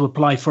tempted to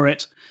apply for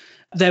it.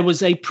 There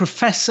was a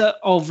professor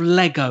of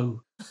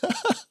Lego.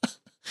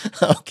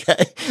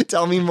 Okay,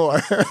 tell me more.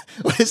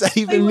 What does that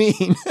even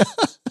mean?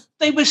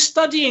 They were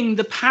studying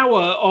the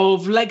power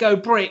of Lego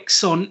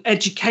bricks on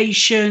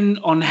education,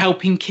 on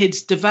helping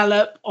kids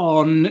develop,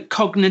 on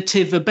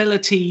cognitive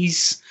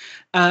abilities.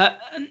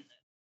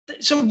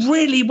 It's a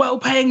really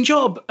well-paying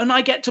job, and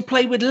I get to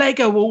play with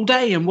Lego all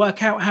day and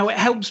work out how it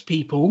helps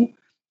people.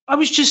 I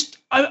was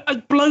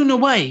blown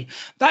away.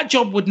 That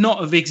job would not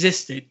have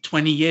existed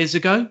 20 years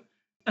ago.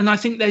 And I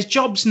think there's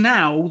jobs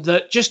now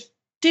that just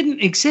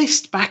didn't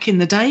exist back in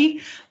the day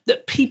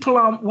that people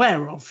aren't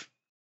aware of.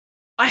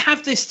 I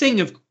have this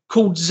thing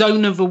called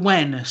zone of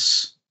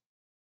awareness.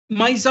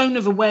 My zone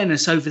of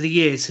awareness over the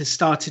years has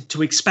started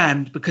to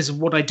expand because of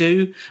what I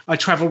do. I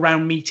travel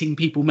around meeting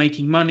people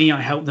making money.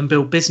 I help them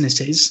build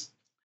businesses.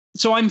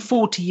 So I'm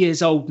 40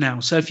 years old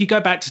now. So if you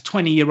go back to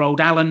 20-year-old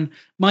Alan,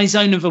 my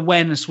zone of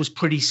awareness was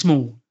pretty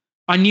small.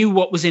 I knew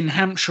what was in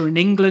Hampshire and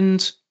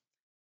England.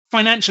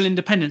 Financial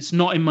independence,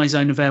 not in my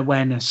zone of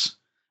awareness.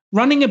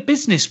 Running a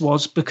business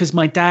was because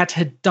my dad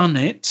had done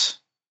it.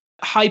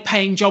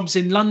 High-paying jobs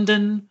in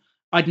London.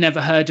 I'd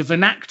never heard of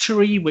an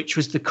actuary, which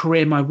was the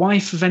career my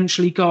wife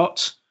eventually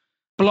got.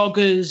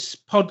 Bloggers,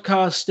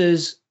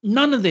 podcasters,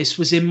 none of this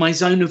was in my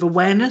zone of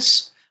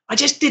awareness. I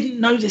just didn't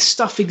know this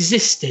stuff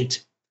existed.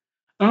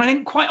 And I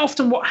think quite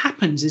often what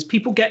happens is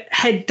people get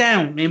head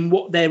down in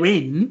what they're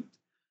in,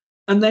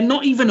 and they're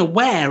not even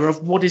aware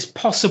of what is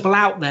possible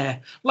out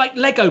there. Like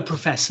Lego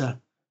Professor.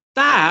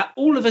 That,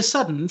 all of a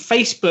sudden,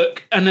 Facebook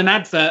and an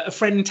advert, a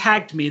friend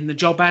tagged me in the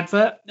job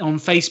advert on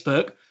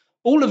Facebook.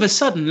 All of a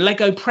sudden,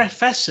 Lego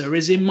Professor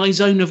is in my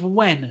zone of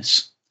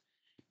awareness.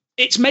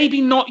 It's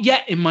maybe not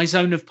yet in my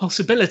zone of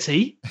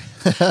possibility,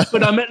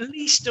 but I'm at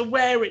least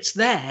aware it's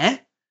there.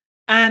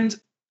 And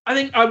I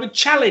think I would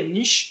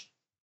challenge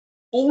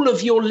all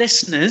of your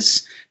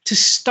listeners to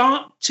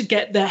start to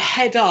get their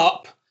head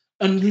up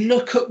and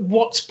look at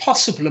what's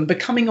possible and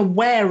becoming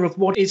aware of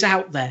what is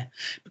out there.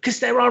 Because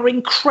there are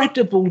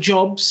incredible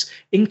jobs,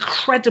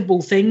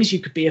 incredible things. You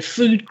could be a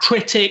food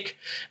critic.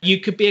 You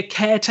could be a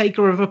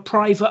caretaker of a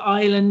private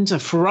island, a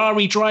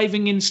Ferrari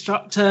driving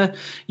instructor.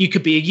 You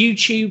could be a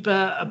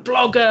YouTuber, a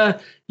blogger.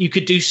 You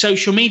could do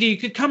social media. You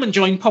could come and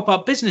join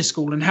Pop-Up Business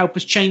School and help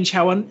us change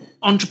how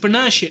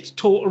entrepreneurship's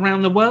taught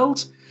around the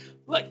world.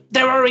 Like,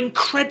 there are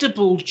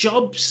incredible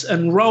jobs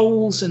and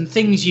roles and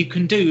things you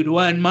can do to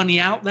earn money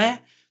out there.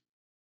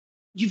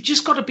 You've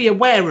just got to be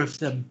aware of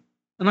them.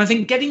 And I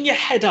think getting your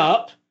head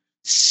up,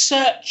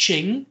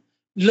 searching,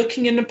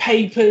 looking in the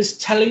papers,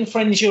 telling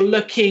friends you're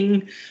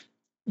looking,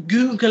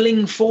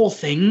 Googling for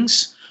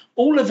things,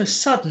 all of a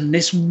sudden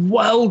this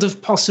world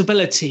of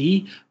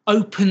possibility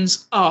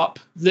opens up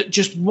that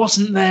just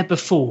wasn't there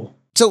before.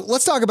 So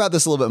let's talk about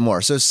this a little bit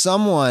more. So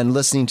someone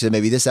listening to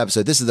maybe this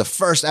episode, this is the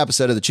first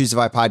episode of the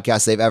Choosify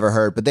podcast they've ever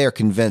heard, but they are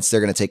convinced they're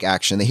going to take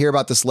action. They hear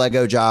about this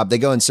Lego job, they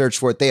go and search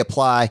for it, they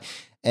apply,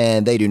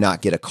 and they do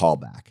not get a call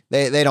back.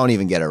 They don't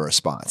even get a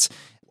response.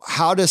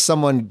 How does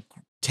someone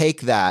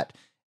take that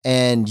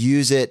and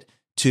use it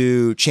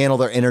to channel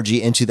their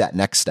energy into that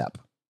next step?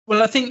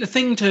 Well, I think the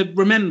thing to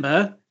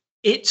remember,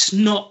 it's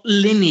not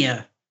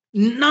linear.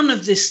 None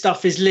of this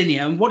stuff is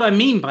linear. And what I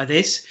mean by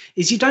this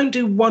is you don't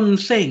do one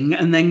thing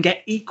and then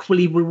get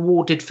equally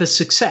rewarded for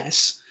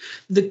success.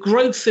 The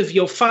growth of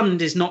your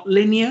fund is not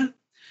linear.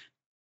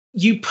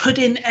 You put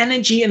in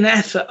energy and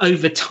effort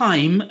over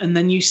time, and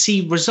then you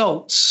see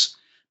results,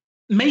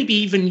 maybe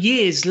even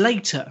years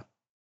later.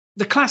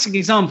 The classic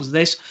examples of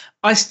this,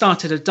 I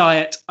started a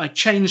diet, I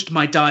changed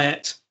my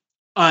diet,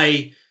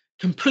 I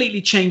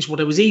completely changed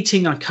what I was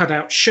eating, I cut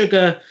out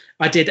sugar,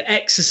 I did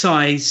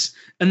exercise,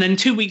 and then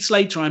 2 weeks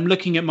later, I'm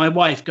looking at my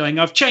wife going,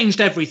 I've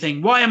changed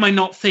everything. Why am I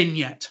not thin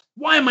yet?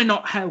 Why am I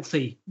not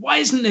healthy? Why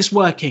isn't this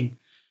working?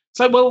 It's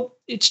like, well,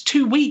 it's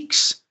 2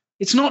 weeks.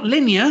 It's not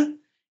linear.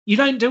 You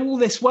don't do all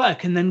this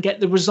work and then get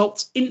the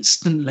results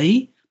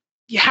instantly.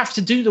 You have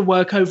to do the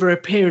work over a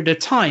period of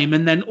time.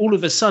 And then all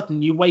of a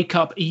sudden you wake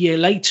up a year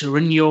later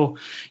and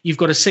you've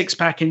got a six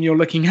pack and you're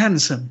looking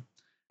handsome.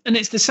 And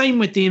it's the same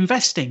with the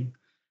investing.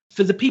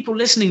 For the people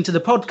listening to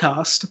the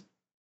podcast,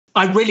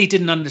 I really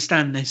didn't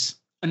understand this.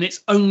 And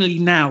it's only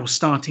now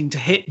starting to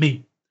hit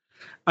me.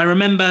 I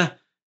remember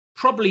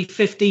probably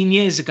 15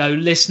 years ago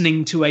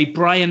listening to a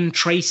Brian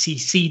Tracy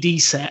CD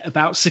set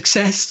about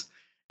success.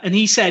 And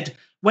he said,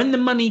 when the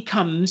money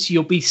comes,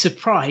 you'll be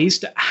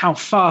surprised at how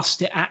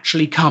fast it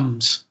actually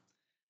comes.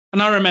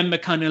 And I remember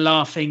kind of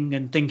laughing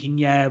and thinking,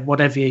 yeah,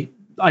 whatever,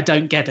 I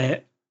don't get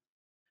it.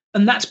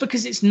 And that's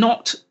because it's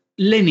not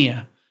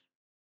linear.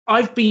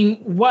 I've been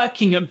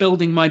working at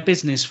building my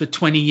business for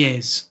 20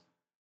 years.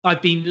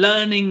 I've been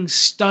learning,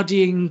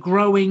 studying,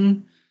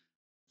 growing.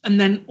 And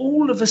then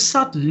all of a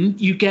sudden,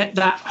 you get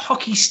that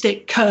hockey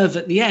stick curve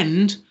at the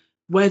end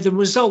where the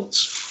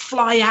results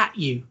fly at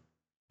you.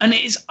 And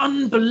it is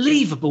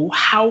unbelievable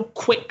how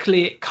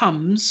quickly it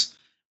comes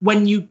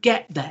when you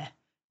get there.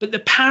 But the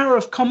power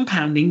of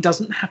compounding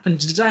doesn't happen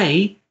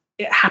today.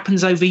 It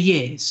happens over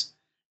years.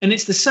 And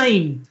it's the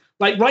same.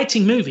 Like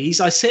writing movies,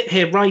 I sit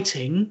here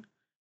writing,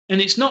 and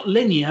it's not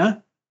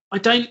linear. I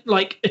don't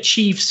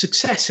achieve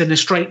success in a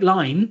straight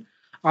line.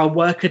 I'll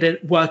work at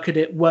it,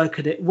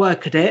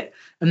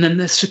 and then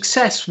the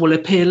success will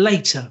appear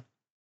later.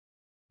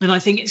 And I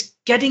think it's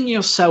getting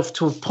yourself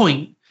to a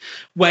point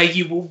where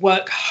you will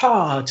work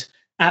hard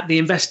at the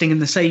investing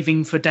and the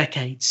saving for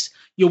decades.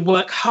 You'll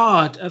work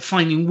hard at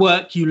finding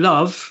work you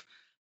love,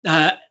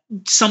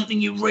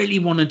 something you really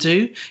want to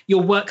do.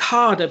 You'll work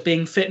hard at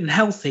being fit and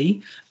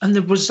healthy, and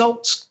the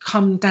results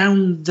come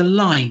down the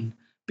line.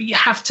 But you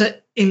have to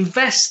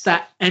invest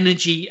that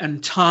energy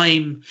and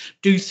time,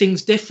 do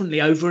things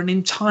differently over an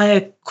entire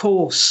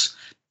course.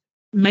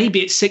 Maybe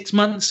it's 6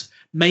 months,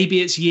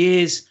 maybe it's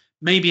years,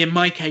 maybe in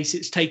my case,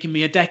 it's taken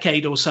me a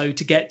decade or so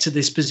to get to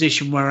this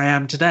position where I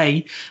am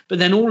today. But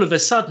then all of a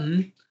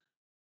sudden,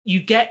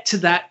 you get to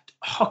that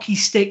hockey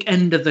stick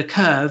end of the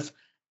curve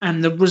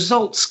and the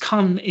results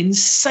come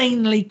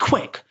insanely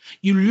quick.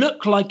 You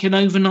look like an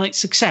overnight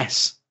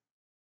success,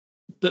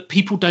 but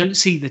people don't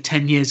see the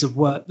 10 years of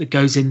work that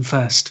goes in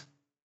first.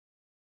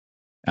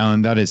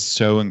 Alan, that is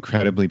so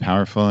incredibly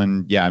powerful.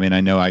 And yeah, I mean,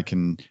 I know I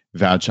can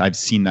vouch. I've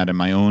seen that in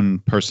my own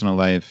personal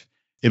life.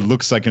 It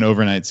looks like an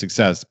overnight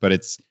success, but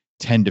it's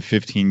 10 to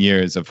 15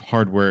 years of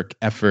hard work,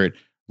 effort,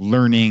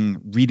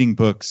 learning, reading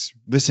books,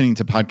 listening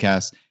to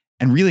podcasts,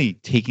 and really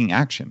taking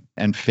action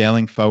and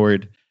failing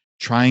forward,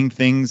 trying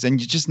things.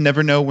 And you just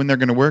never know when they're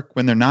going to work,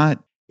 when they're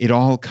not. It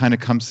all kind of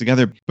comes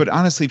together. But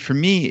honestly, for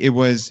me, it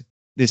was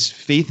this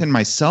faith in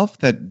myself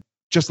that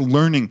just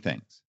learning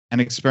things and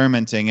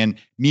experimenting and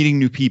meeting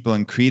new people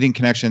and creating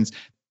connections,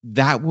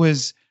 that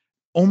was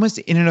almost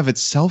in and of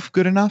itself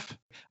good enough.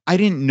 I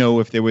didn't know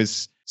if there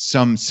was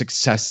some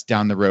success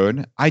down the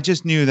road. I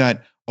just knew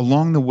that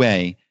along the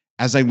way,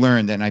 as I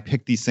learned and I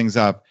picked these things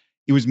up,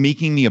 it was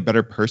making me a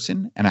better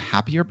person and a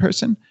happier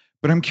person.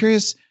 But I'm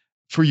curious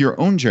for your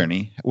own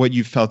journey, what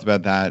you felt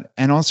about that.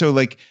 And also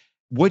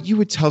what you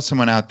would tell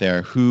someone out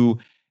there who,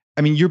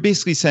 I mean, you're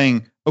basically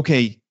saying,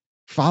 okay,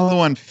 follow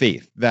on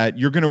faith that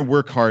you're going to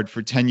work hard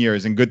for 10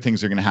 years and good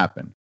things are going to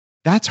happen.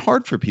 That's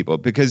hard for people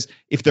because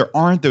if there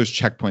aren't those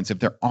checkpoints, if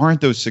there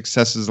aren't those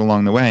successes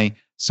along the way,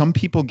 some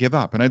people give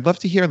up. And I'd love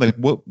to hear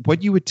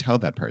what you would tell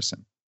that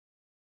person.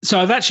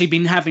 So I've actually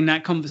been having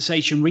that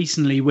conversation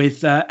recently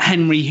with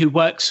Henry, who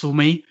works for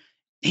me.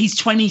 He's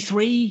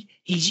 23,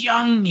 he's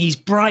young, he's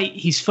bright,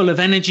 he's full of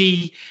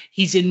energy,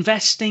 he's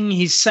investing,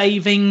 he's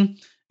saving.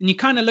 And you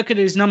kind of look at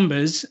his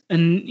numbers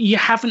and you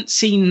haven't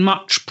seen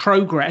much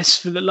progress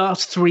for the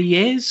last 3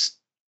 years,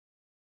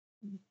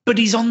 but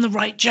he's on the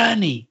right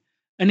journey.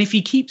 And if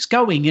he keeps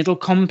going, it'll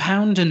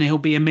compound and he'll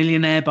be a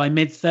millionaire by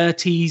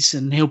mid-30s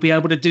and he'll be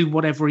able to do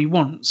whatever he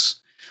wants.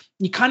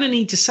 You kind of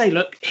need to say,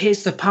 look,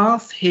 here's the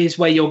path, here's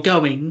where you're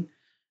going,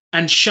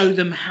 and show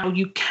them how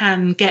you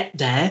can get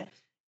there.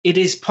 It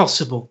is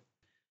possible.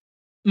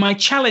 My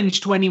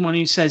challenge to anyone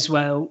who says,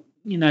 well,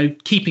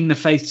 keeping the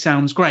faith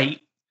sounds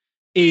great,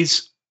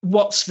 is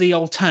what's the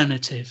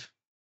alternative?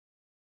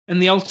 And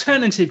the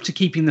alternative to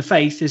keeping the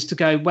faith is to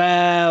go,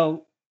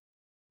 well,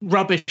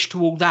 rubbish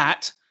to all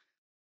that.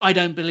 I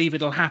don't believe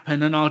it'll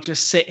happen and I'll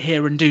just sit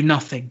here and do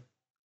nothing.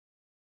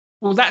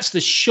 Well, that's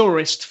the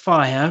surest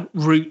fire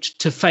route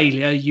to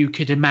failure you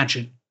could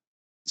imagine.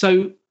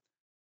 So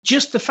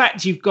just the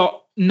fact you've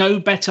got no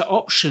better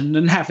option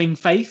than having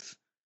faith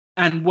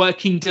and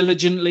working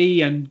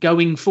diligently and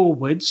going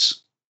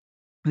forwards.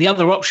 The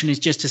other option is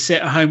just to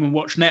sit at home and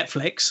watch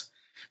Netflix.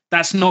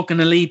 That's not going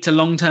to lead to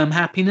long-term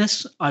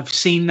happiness. I've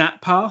seen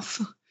that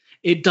path.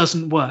 It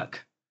doesn't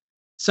work.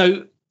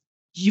 So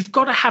you've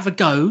got to have a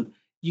go.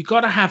 You've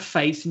got to have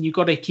faith and you've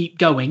got to keep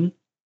going.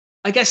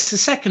 I guess the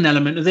second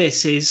element of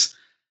this is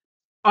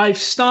I've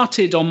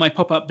started on my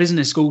pop-up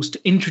business schools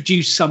to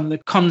introduce some of the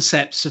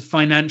concepts of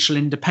financial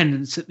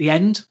independence at the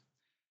end.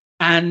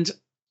 And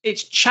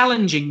it's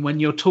challenging when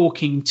you're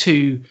talking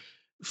to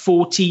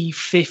 40,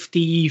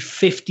 50,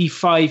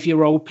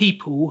 55-year-old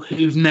people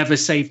who've never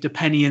saved a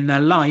penny in their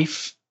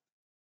life.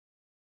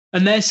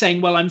 And they're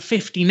saying, well, I'm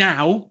 50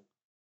 now.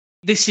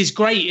 This is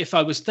great if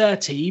I was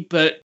 30,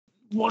 but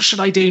what should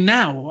I do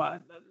now?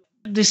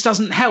 This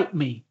doesn't help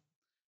me.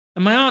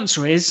 And my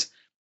answer is,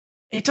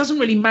 it doesn't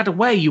really matter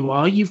where you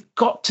are. You've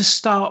got to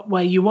start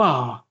where you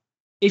are.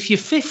 If you're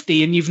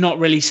 50 and you've not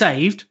really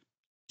saved,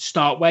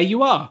 start where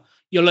you are.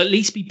 You'll at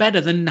least be better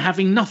than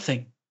having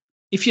nothing.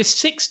 If you're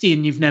 60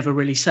 and you've never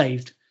really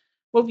saved,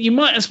 well, you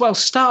might as well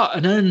start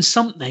and earn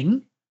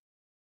something.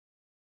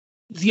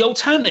 The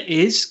alternative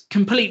is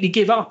completely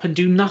give up and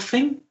do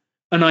nothing.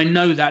 And I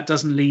know that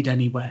doesn't lead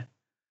anywhere.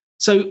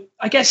 So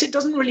I guess it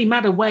doesn't really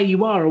matter where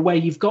you are or where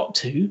you've got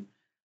to.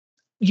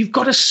 You've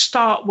got to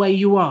start where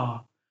you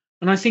are.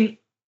 And I think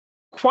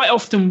quite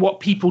often what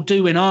people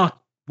do in our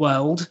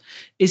world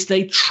is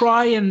they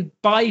try and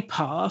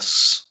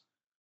bypass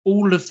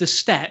all of the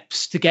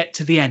steps to get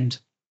to the end.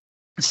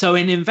 So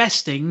in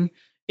investing,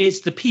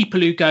 it's the people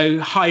who go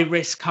high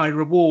risk, high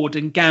reward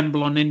and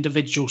gamble on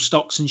individual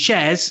stocks and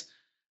shares,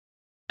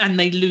 and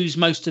they lose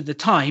most of the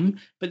time,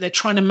 but they're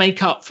trying to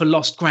make up for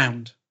lost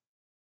ground.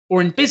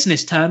 Or in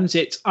business terms,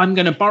 it's I'm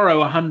going to borrow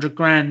 100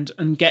 grand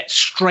and get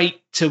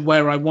straight to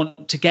where I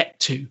want to get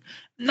to.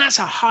 And that's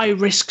a high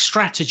risk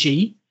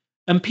strategy.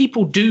 And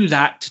people do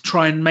that to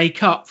try and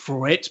make up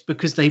for it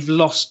because they've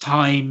lost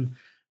time,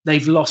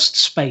 they've lost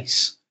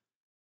space.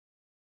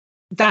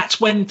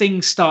 That's when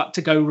things start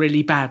to go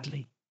really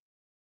badly.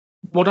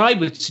 What I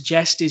would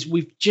suggest is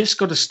we've just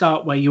got to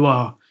start where you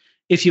are.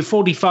 If you're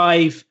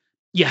 45,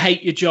 you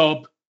hate your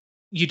job,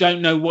 you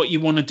don't know what you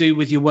want to do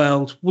with your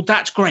world, well,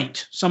 that's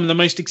great. Some of the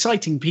most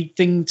exciting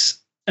things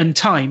and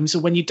times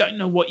are when you don't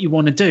know what you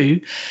want to do.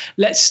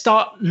 Let's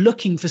start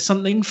looking for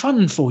something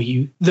fun for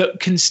you that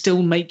can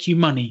still make you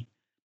money.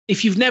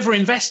 If you've never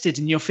invested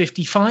and you're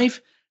 55,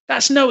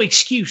 that's no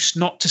excuse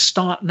not to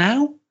start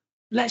now.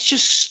 Let's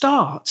just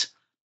start.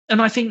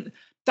 And I think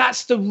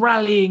that's the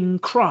rallying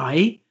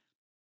cry,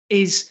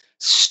 is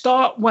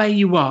start where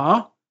you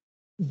are,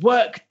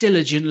 work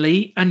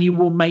diligently, and you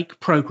will make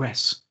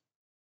progress.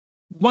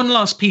 One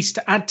last piece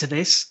to add to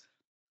this.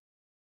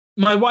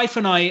 My wife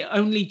and I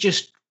only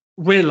just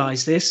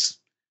realized this.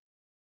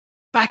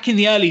 Back in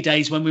the early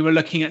days when we were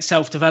looking at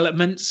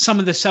self-development, some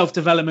of the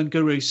self-development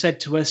gurus said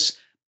to us,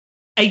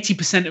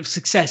 80% of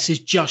success is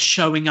just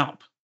showing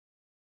up.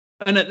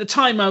 And at the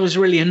time, I was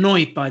really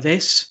annoyed by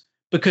this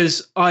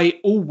because I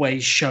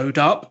always showed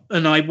up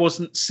and I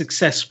wasn't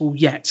successful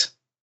yet.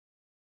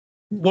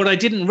 What I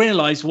didn't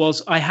realize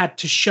was I had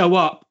to show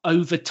up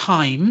over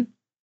time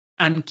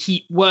and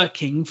keep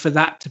working for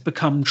that to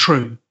become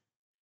true.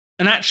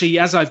 And actually,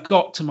 as I've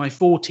got to my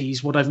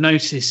 40s, what I've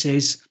noticed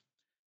is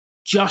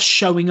just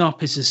showing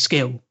up is a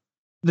skill.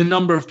 The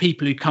number of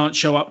people who can't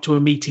show up to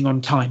a meeting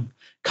on time,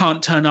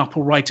 can't turn up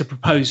or write a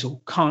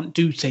proposal, can't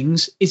do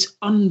things is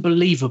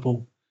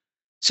unbelievable.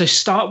 So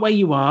start where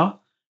you are,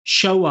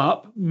 show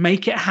up,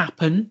 make it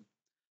happen,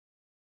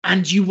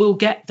 and you will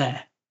get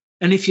there.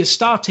 And if you're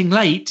starting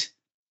late,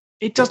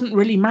 it doesn't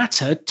really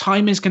matter.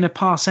 Time is going to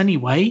pass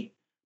anyway.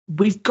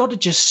 We've got to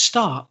just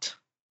start.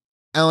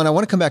 Alan, I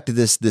want to come back to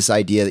this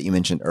idea that you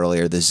mentioned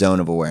earlier, the zone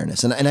of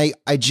awareness. And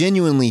I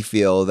genuinely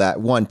feel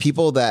that, one,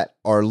 people that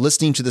are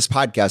listening to this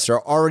podcast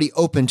are already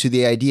open to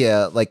the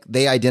idea, like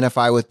they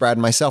identify with Brad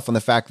and myself on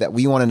the fact that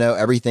we want to know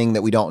everything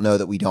that we don't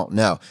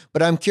know.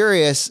 But I'm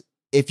curious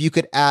if you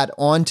could add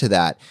on to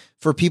that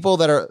for people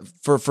that are,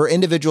 for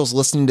individuals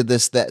listening to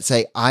this that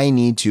say, I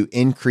need to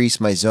increase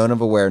my zone of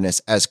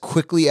awareness as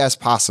quickly as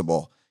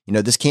possible. You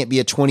know, this can't be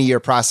a 20-year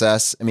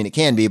process. I mean, it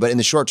can be, but in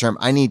the short term,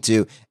 I need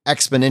to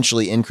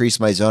exponentially increase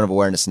my zone of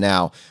awareness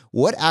now.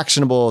 What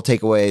actionable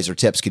takeaways or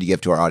tips could you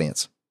give to our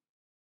audience?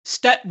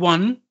 Step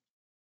one,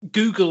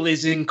 Google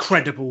is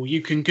incredible.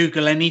 You can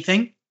Google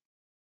anything.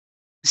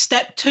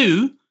 Step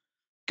two,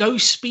 go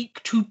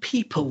speak to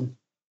people.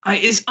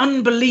 It's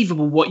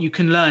unbelievable what you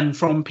can learn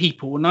from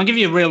people. And I'll give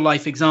you a real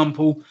life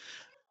example.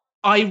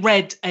 I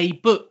read a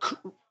book.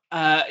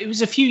 It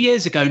was a few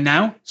years ago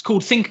now. It's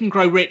called Think and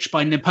Grow Rich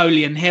by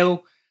Napoleon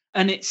Hill.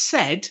 And it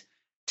said,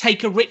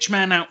 take a rich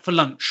man out for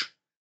lunch.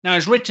 Now, it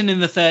was written in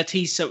the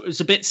 30s, so it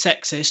was a bit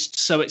sexist.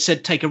 So it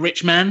said, take a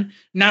rich man.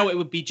 Now it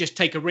would be just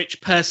take a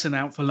rich person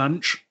out for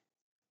lunch.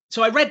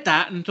 So I read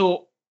that and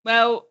thought,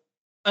 well,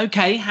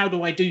 okay, how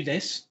do I do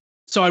this?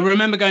 So I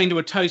remember going to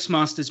a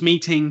Toastmasters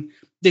meeting.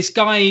 This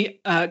guy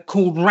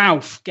called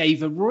Ralph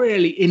gave a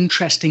really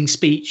interesting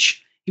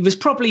speech. He was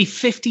probably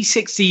 50,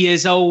 60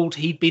 years old.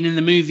 He'd been in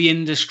the movie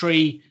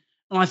industry.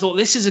 And I thought,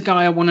 this is a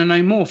guy I want to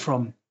know more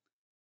from.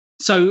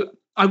 So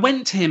I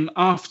went to him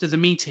after the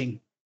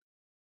meeting.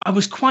 I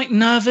was quite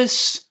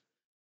nervous.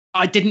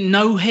 I didn't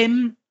know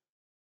him.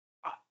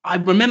 I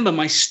remember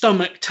my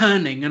stomach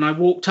turning, and I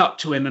walked up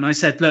to him and I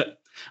said, look,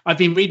 I've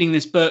been reading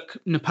this book,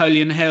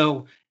 Napoleon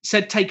Hill. It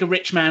said, take a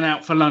rich man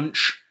out for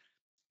lunch.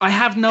 I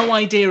have no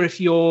idea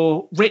if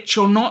you're rich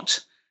or not,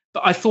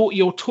 but I thought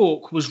your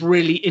talk was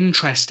really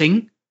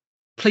interesting.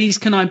 Please,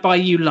 can I buy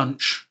you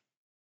lunch?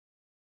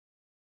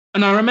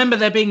 And I remember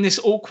there being this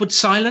awkward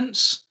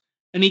silence.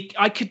 And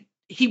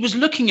he was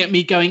looking at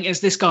me going,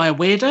 is this guy a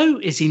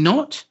weirdo? Is he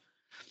not?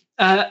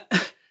 And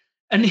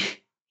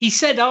he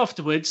said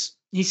afterwards,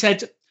 he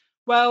said,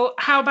 well,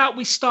 how about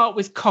we start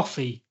with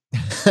coffee?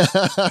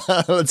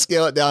 Let's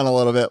scale it down a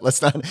little bit.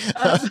 Let's not.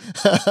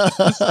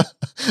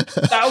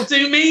 That'll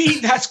do me.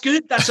 That's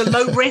good. That's a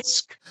low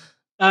risk.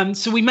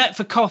 So we met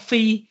for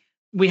coffee.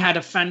 We had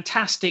a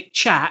fantastic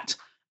chat.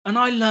 And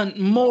I learned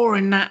more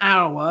in that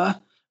hour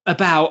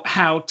about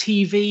how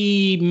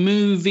TV,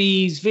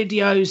 movies,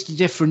 videos, the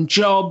different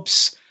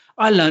jobs.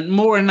 I learned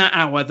more in that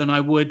hour than I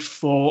would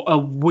for a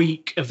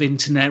week of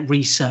internet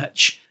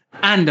research,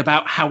 and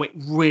about how it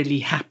really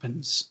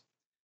happens.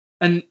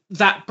 And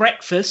that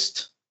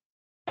coffee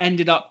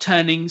ended up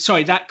turning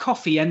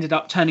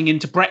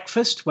into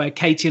breakfast, where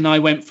Katie and I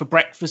went for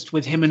breakfast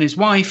with him and his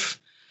wife.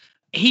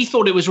 He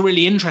thought it was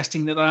really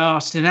interesting that I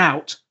asked him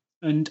out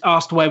and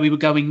asked where we were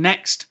going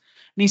next.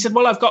 And he said,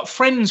 well, I've got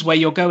friends where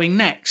you're going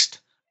next.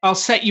 I'll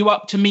set you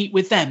up to meet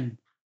with them.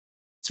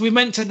 So we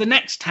went to the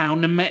next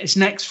town and met his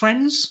next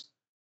friends.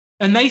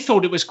 And they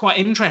thought it was quite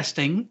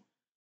interesting.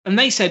 And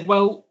they said,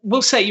 well,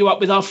 we'll set you up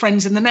with our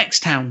friends in the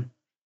next town.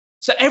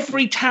 So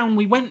every town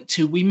we went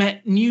to, we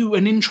met new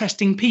and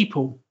interesting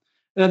people.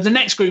 The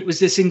next group was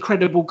this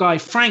incredible guy,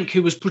 Frank,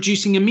 who was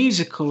producing a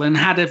musical and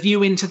had a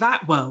view into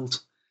that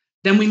world.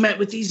 Then we met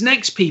with these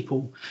next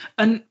people.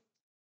 And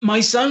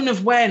my zone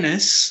of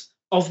awareness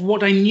of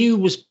what I knew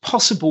was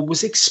possible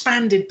was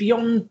expanded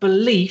beyond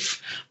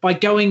belief by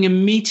going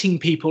and meeting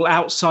people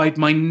outside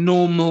my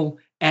normal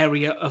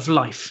area of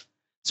life.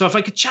 So if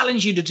I could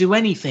challenge you to do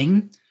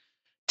anything,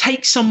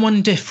 take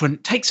someone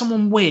different, take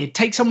someone weird,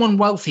 take someone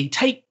wealthy,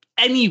 take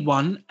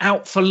anyone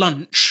out for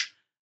lunch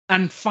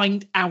and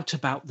find out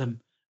about them.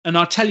 And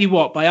I'll tell you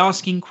what, by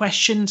asking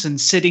questions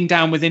and sitting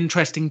down with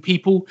interesting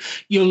people,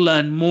 you'll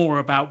learn more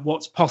about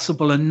what's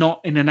possible and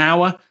not in an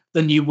hour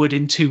than you would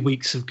in 2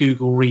 weeks of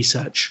Google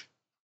research.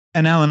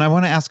 And Alan, I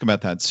want to ask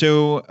about that.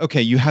 So,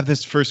 okay, you have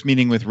this first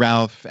meeting with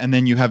Ralph, and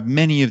then you have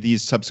many of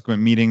these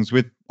subsequent meetings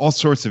with all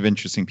sorts of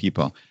interesting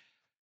people.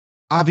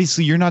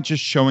 Obviously, you're not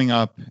just showing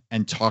up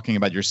and talking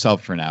about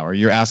yourself for an hour.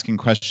 You're asking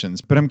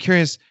questions. But I'm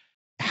curious,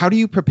 how do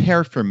you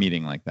prepare for a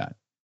meeting like that?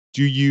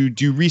 Do you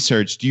do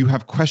research? Do you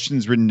have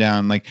questions written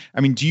down?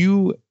 Do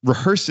you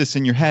rehearse this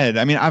in your head?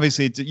 I mean,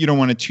 obviously, you don't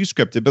want it too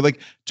scripted, but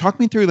talk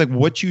me through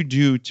what you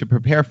do to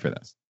prepare for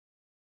this.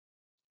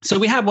 So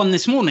we had one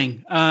this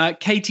morning.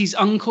 Katie's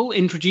uncle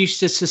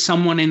introduced us to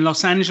someone in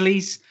Los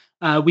Angeles.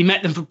 We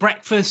met them for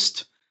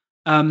breakfast.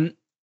 I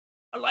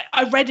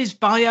read his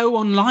bio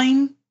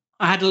online.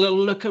 I had a little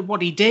look at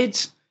what he did.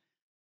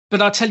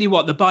 But I'll tell you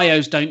what, the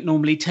bios don't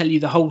normally tell you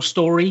the whole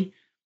story.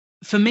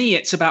 For me,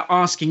 it's about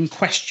asking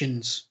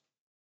questions.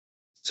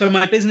 So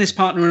my business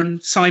partner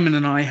and Simon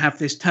and I have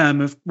this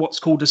term of what's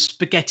called a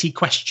spaghetti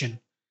question.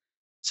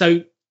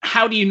 So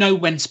how do you know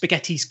when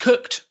spaghetti's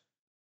cooked?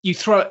 You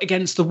throw it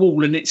against the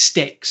wall and it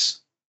sticks.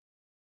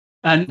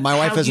 And my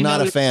wife is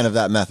not a fan of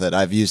that method.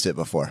 I've used it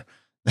before.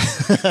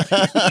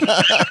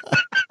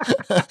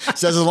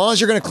 Says as long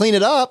as you're going to clean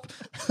it up.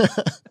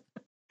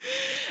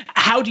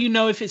 How do you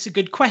know if it's a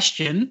good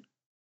question?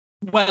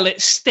 Well,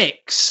 it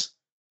sticks.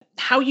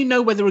 How you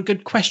know whether a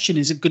good question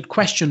is a good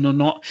question or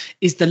not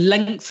is the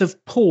length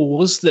of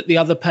pause that the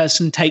other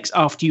person takes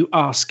after you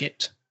ask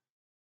it.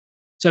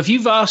 So if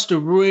you've asked a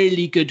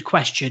really good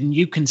question,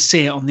 you can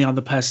see it on the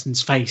other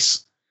person's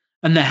face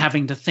and they're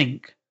having to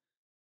think.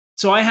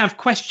 So I have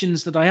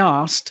questions that I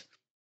asked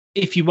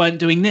If you weren't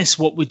doing this,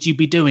 what would you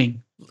be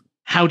doing?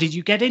 How did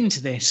you get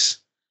into this?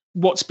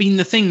 What's been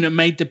the thing that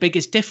made the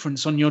biggest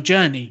difference on your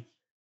journey?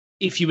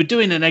 If you were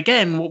doing it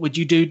again, what would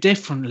you do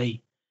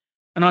differently?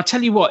 And I'll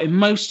tell you what, in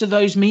most of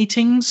those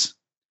meetings,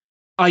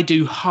 I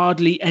do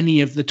hardly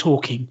any of the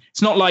talking.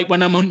 It's not like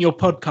when I'm on your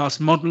podcast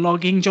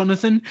monologuing,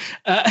 Jonathan.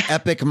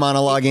 Epic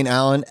monologuing,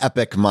 Alan.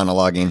 Epic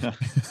monologuing.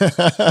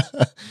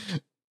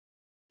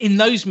 In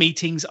those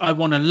meetings, I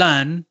want to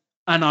learn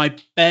and I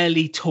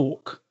barely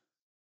talk.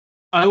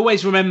 I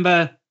always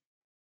remember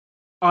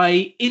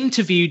I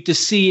interviewed the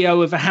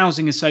CEO of a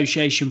housing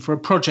association for a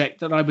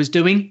project that I was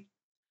doing.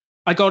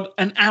 I got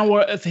an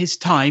hour of his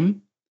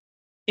time.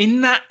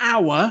 In that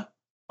hour,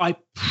 I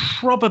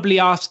probably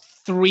asked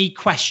 3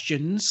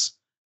 questions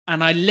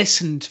and I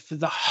listened for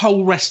the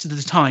whole rest of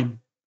the time.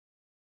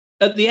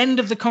 At the end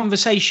of the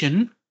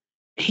conversation,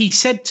 he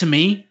said to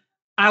me,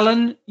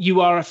 "Alan,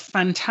 you are a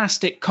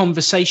fantastic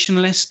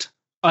conversationalist.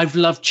 I've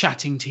loved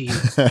chatting to you."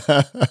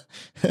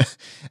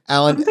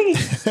 Alan, I'm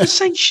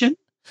thinking,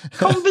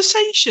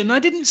 conversation. I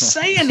didn't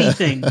say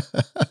anything.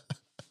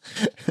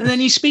 And then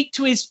you speak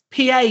to his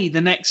PA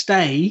the next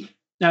day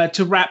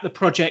to wrap the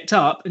project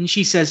up. And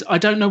she says, "I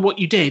don't know what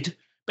you did,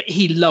 but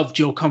he loved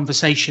your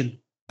conversation."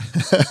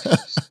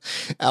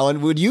 Alan,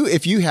 would you,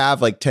 if you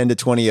have like 10 to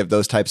 20 of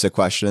those types of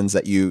questions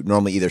that you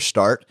normally either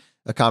start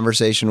a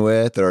conversation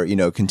with or,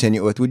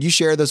 continue with, would you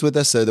share those with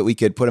us so that we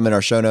could put them in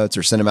our show notes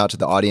or send them out to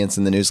the audience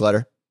in the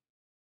newsletter?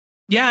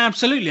 Yeah,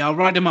 absolutely. I'll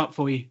write them up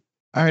for you.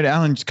 All right,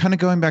 Alan, just kind of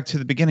going back to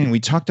the beginning, we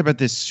talked about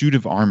this suit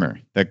of armor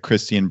that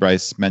Christy and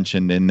Bryce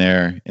mentioned in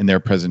their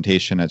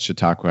presentation at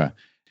Chautauqua.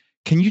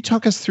 Can you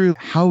talk us through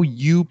how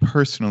you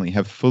personally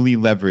have fully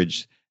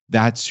leveraged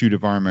that suit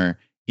of armor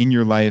in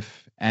your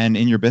life and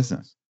in your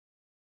business?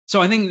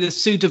 So I think the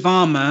suit of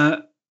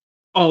armor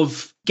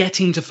of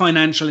getting to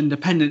financial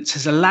independence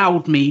has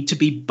allowed me to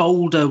be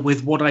bolder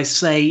with what I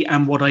say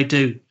and what I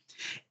do.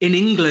 In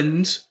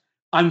England,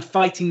 I'm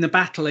fighting the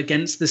battle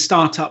against the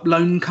startup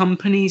loan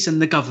companies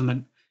and the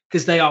government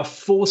because they are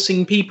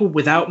forcing people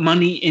without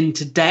money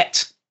into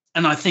debt.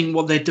 And I think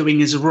what they're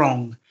doing is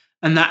wrong.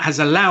 And that has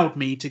allowed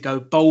me to go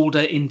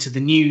bolder into the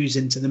news,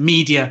 into the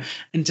media,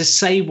 and to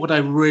say what I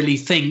really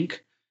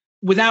think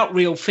without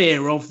real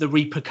fear of the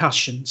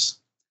repercussions.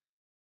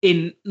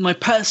 In my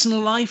personal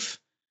life,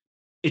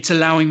 it's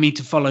allowing me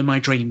to follow my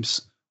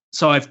dreams.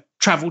 So I've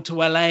traveled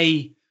to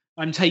LA.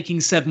 I'm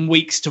taking 7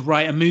 weeks to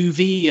write a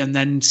movie and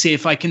then see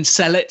if I can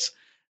sell it.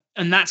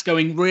 And that's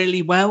going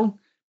really well.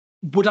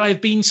 Would I have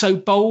been so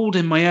bold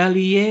in my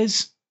early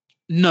years?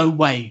 No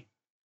way.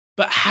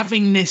 But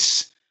having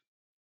this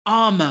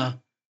armor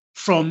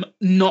from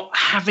not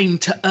having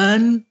to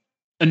earn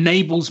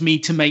enables me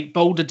to make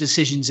bolder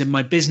decisions in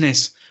my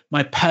business,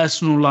 my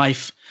personal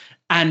life,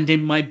 and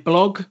in my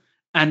blog,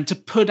 and to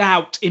put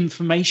out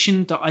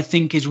information that I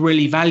think is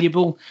really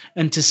valuable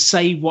and to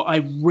say what I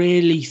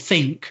really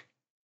think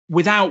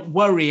without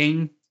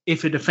worrying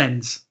if it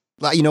offends.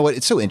 You know what?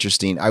 It's so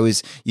interesting.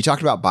 You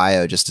talked about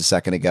bio just a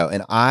second ago,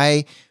 and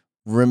I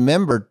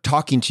remember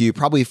talking to you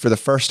probably for the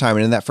first time.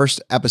 And in that first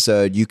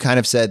episode, you kind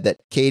of said that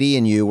Katie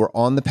and you were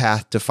on the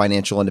path to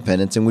financial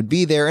independence and would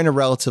be there in a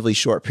relatively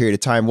short period of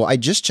time. Well, I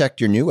just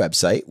checked your new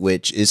website,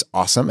 which is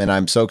awesome. And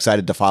I'm so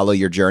excited to follow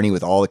your journey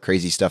with all the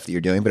crazy stuff that you're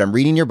doing. But I'm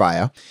reading your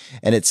bio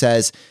and it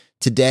says,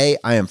 "Today,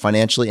 I am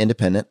financially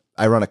independent.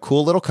 I run a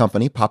cool little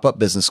company, pop-up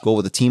business school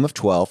with a team of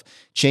 12,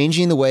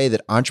 changing the way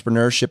that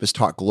entrepreneurship is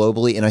taught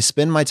globally, and I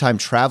spend my time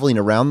traveling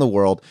around the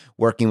world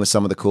working with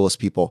some of the coolest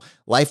people.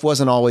 Life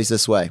wasn't always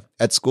this way.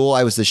 At school,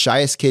 I was the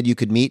shyest kid you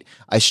could meet.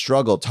 I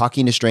struggled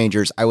talking to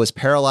strangers. I was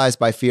paralyzed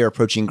by fear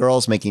approaching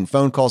girls, making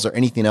phone calls, or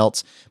anything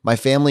else. My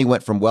family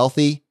went from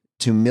wealthy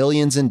to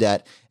millions in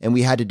debt, and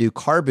we had to do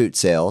car boot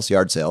sales,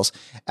 yard sales,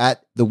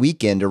 at the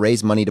weekend to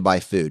raise money to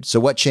buy food. So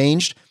what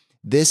changed?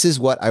 This is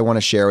what I want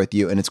to share with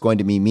you, and it's going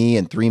to be me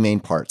in 3 main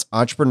parts: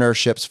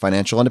 entrepreneurships,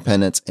 financial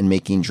independence, and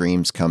making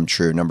dreams come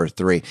true, number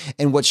 3.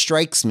 And what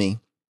strikes me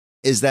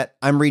is that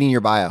I'm reading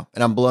your bio,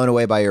 and I'm blown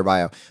away by your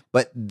bio,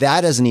 but that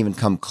doesn't even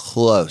come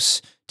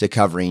close to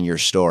covering your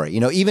story.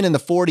 Even in the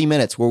 40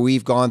 minutes where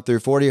we've gone through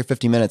 40 or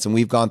 50 minutes and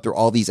we've gone through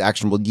all these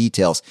actionable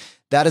details,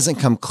 that doesn't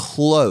come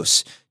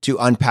close to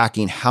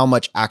unpacking how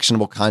much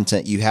actionable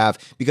content you have,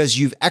 because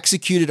you've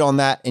executed on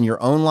that in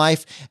your own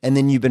life. And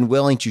then you've been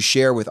willing to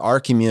share with our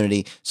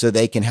community so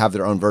they can have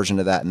their own version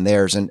of that in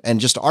theirs. And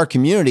just our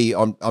community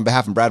on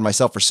behalf of Brad and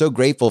myself, we're so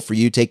grateful for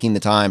you taking the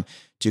time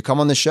to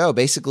come on the show,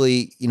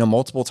 basically,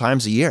 multiple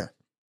times a year.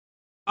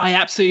 I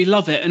absolutely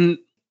love it. And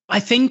I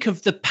think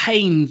of the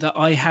pain that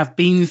I have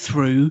been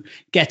through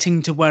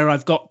getting to where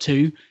I've got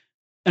to.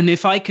 And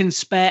if I can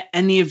spare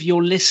any of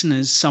your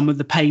listeners some of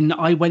the pain that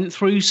I went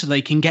through so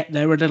they can get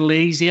there a little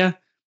easier,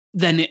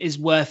 then it is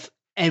worth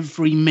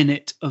every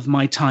minute of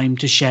my time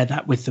to share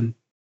that with them.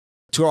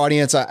 To our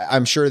audience,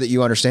 I'm sure that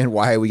you understand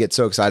why we get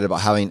so excited about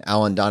having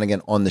Alan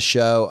Donegan on the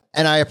show.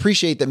 And I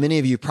appreciate that many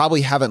of you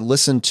probably haven't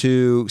listened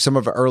to some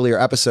of our earlier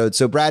episodes.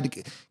 So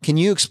Brad, can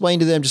you explain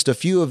to them just a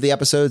few of the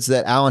episodes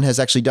that Alan has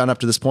actually done up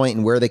to this point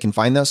and where they can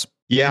find those?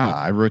 Yeah,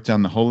 I wrote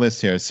down the whole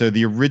list here. So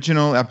the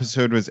original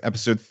episode was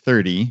episode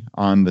 30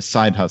 on the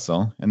side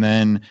hustle. And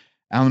then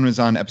Alan was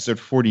on episode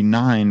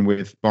 49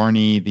 with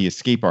Barney, the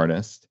escape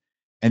artist.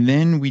 And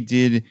then we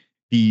did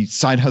the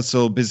side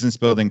hustle business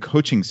building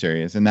coaching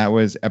series. And that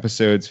was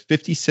episodes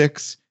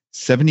 56,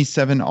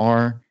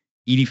 77R,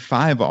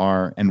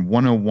 85R, and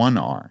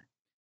 101R.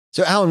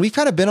 So, Alan, we've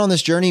kind of been on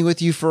this journey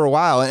with you for a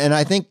while. And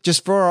I think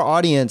just for our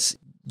audience,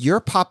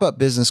 your pop-up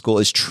business school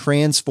is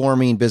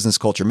transforming business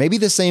culture. Maybe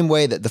the same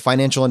way that the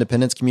financial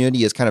independence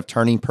community is kind of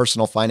turning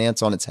personal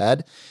finance on its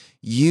head.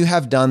 You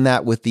have done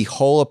that with the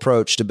whole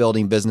approach to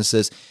building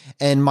businesses.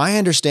 And my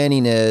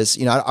understanding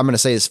is, I'm going to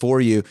say this for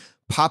you,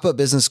 Pop-Up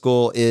Business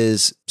School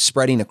is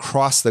spreading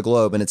across the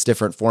globe in its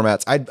different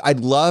formats. I'd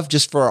love,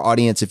 just for our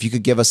audience, if you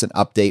could give us an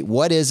update.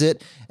 What is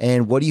it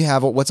and what do you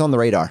have? What's on the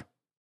radar?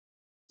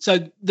 So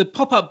the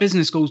Pop-Up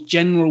Business School's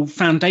general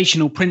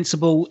foundational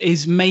principle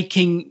is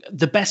making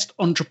the best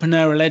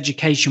entrepreneurial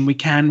education we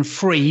can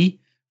free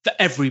for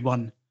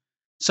everyone.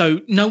 So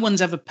no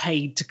one's ever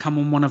paid to come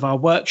on one of our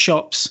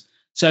workshops.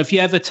 So if you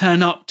ever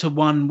turn up to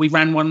one, we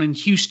ran one in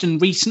Houston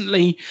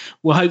recently.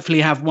 We'll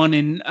hopefully have one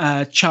in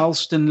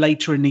Charleston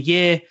later in the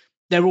year.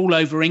 They're all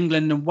over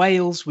England and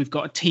Wales. We've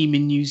got a team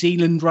in New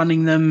Zealand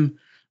running them.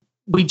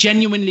 We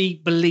genuinely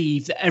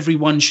believe that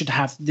everyone should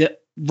have the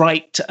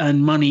right to earn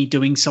money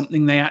doing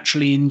something they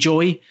actually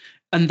enjoy.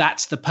 And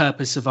that's the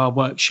purpose of our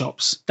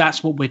workshops.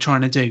 That's what we're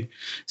trying to do.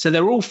 So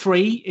they're all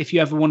free. If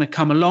you ever want to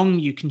come along,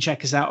 you can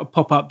check us out at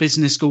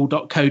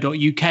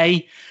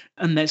popupbusinessschool.co.uk.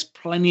 And there's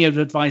plenty of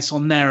advice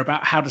on there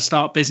about how to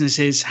start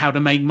businesses, how to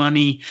make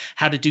money,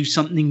 how to do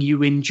something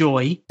you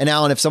enjoy. And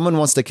Alan, if someone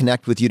wants to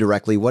connect with you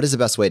directly, what is the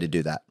best way to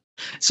do that?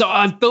 So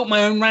I've built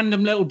my own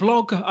random little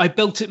blog. I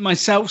built it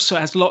myself, so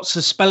it has lots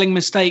of spelling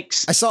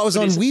mistakes. I saw it was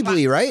on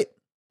Weebly, right?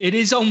 It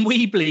is on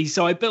Weebly,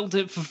 so I built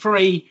it for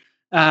free.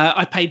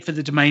 I paid for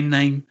the domain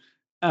name,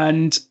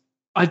 and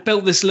I've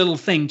built this little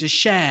thing to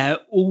share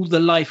all the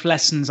life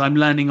lessons I'm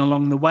learning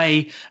along the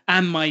way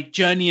and my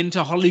journey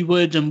into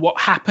Hollywood and what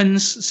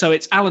happens. So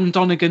it's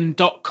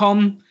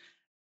alandonegan.com.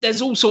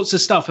 There's all sorts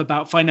of stuff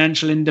about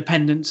financial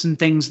independence and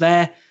things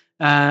there.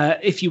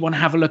 If you want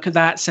to have a look at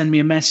that, send me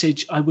a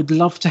message. I would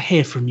love to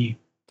hear from you.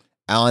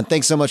 Alan,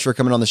 thanks so much for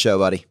coming on the show,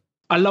 buddy.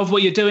 I love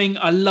what you're doing.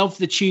 I love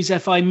the Choose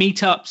FI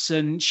meetups,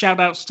 and shout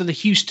outs to the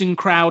Houston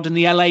crowd and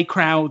the LA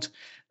crowd.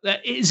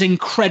 It is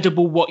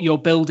incredible what you're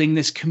building,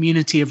 this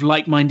community of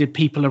like-minded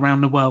people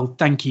around the world.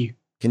 Thank you.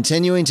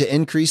 Continuing to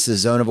increase the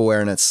zone of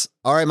awareness.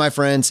 All right, my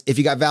friends, if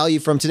you got value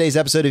from today's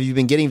episode, if you've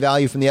been getting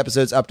value from the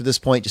episodes up to this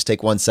point, just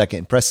take 1 second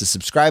and press the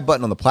subscribe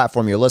button on the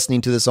platform you're listening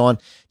to this on.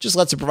 Just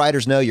lets the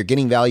providers know you're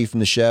getting value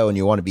from the show and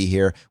you want to be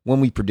here when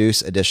we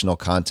produce additional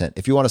content.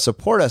 If you want to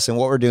support us in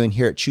what we're doing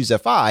here at Choose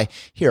FI,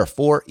 here are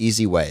 4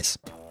 easy ways.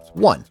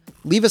 1,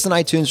 leave us an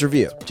iTunes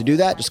review. To do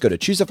that, just go to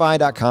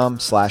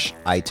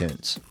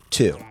choosefi.com/iTunes.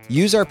 2,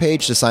 use our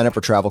page to sign up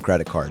for travel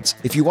credit cards.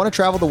 If you want to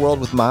travel the world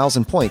with miles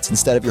and points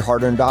instead of your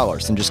hard-earned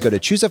dollars, then just go to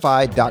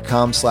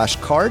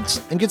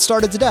choosefi.com/cards and get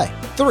started today.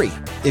 3,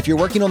 if you're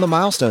working on the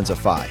milestones of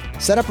FI,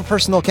 set up a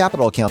personal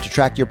capital account to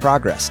track your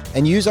progress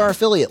and use our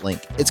affiliate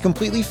link. It's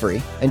completely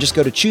free, and just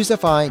go to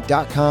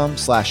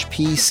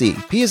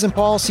choosefi.com/PC. P as in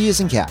Paul, C as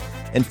in cat.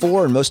 And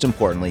 4, and most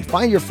importantly,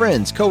 find your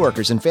friends,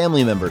 coworkers, and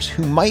family members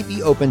who might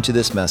be open to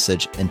this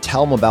message and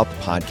tell them about the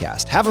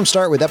podcast. Have them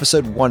start with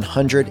episode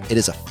 100. It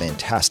is a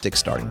fantastic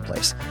starting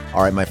place.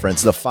 All right, my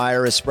friends, the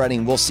fire is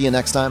spreading. We'll see you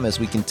next time as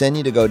we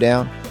continue to go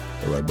down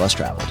the road less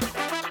traveled.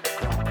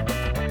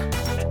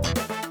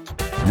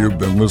 You've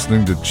been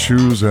listening to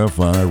Choose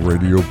FI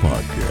Radio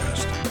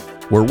Podcast,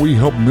 where we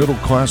help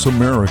middle-class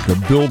America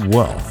build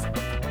wealth,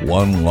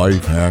 one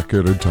life hack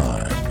at a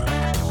time.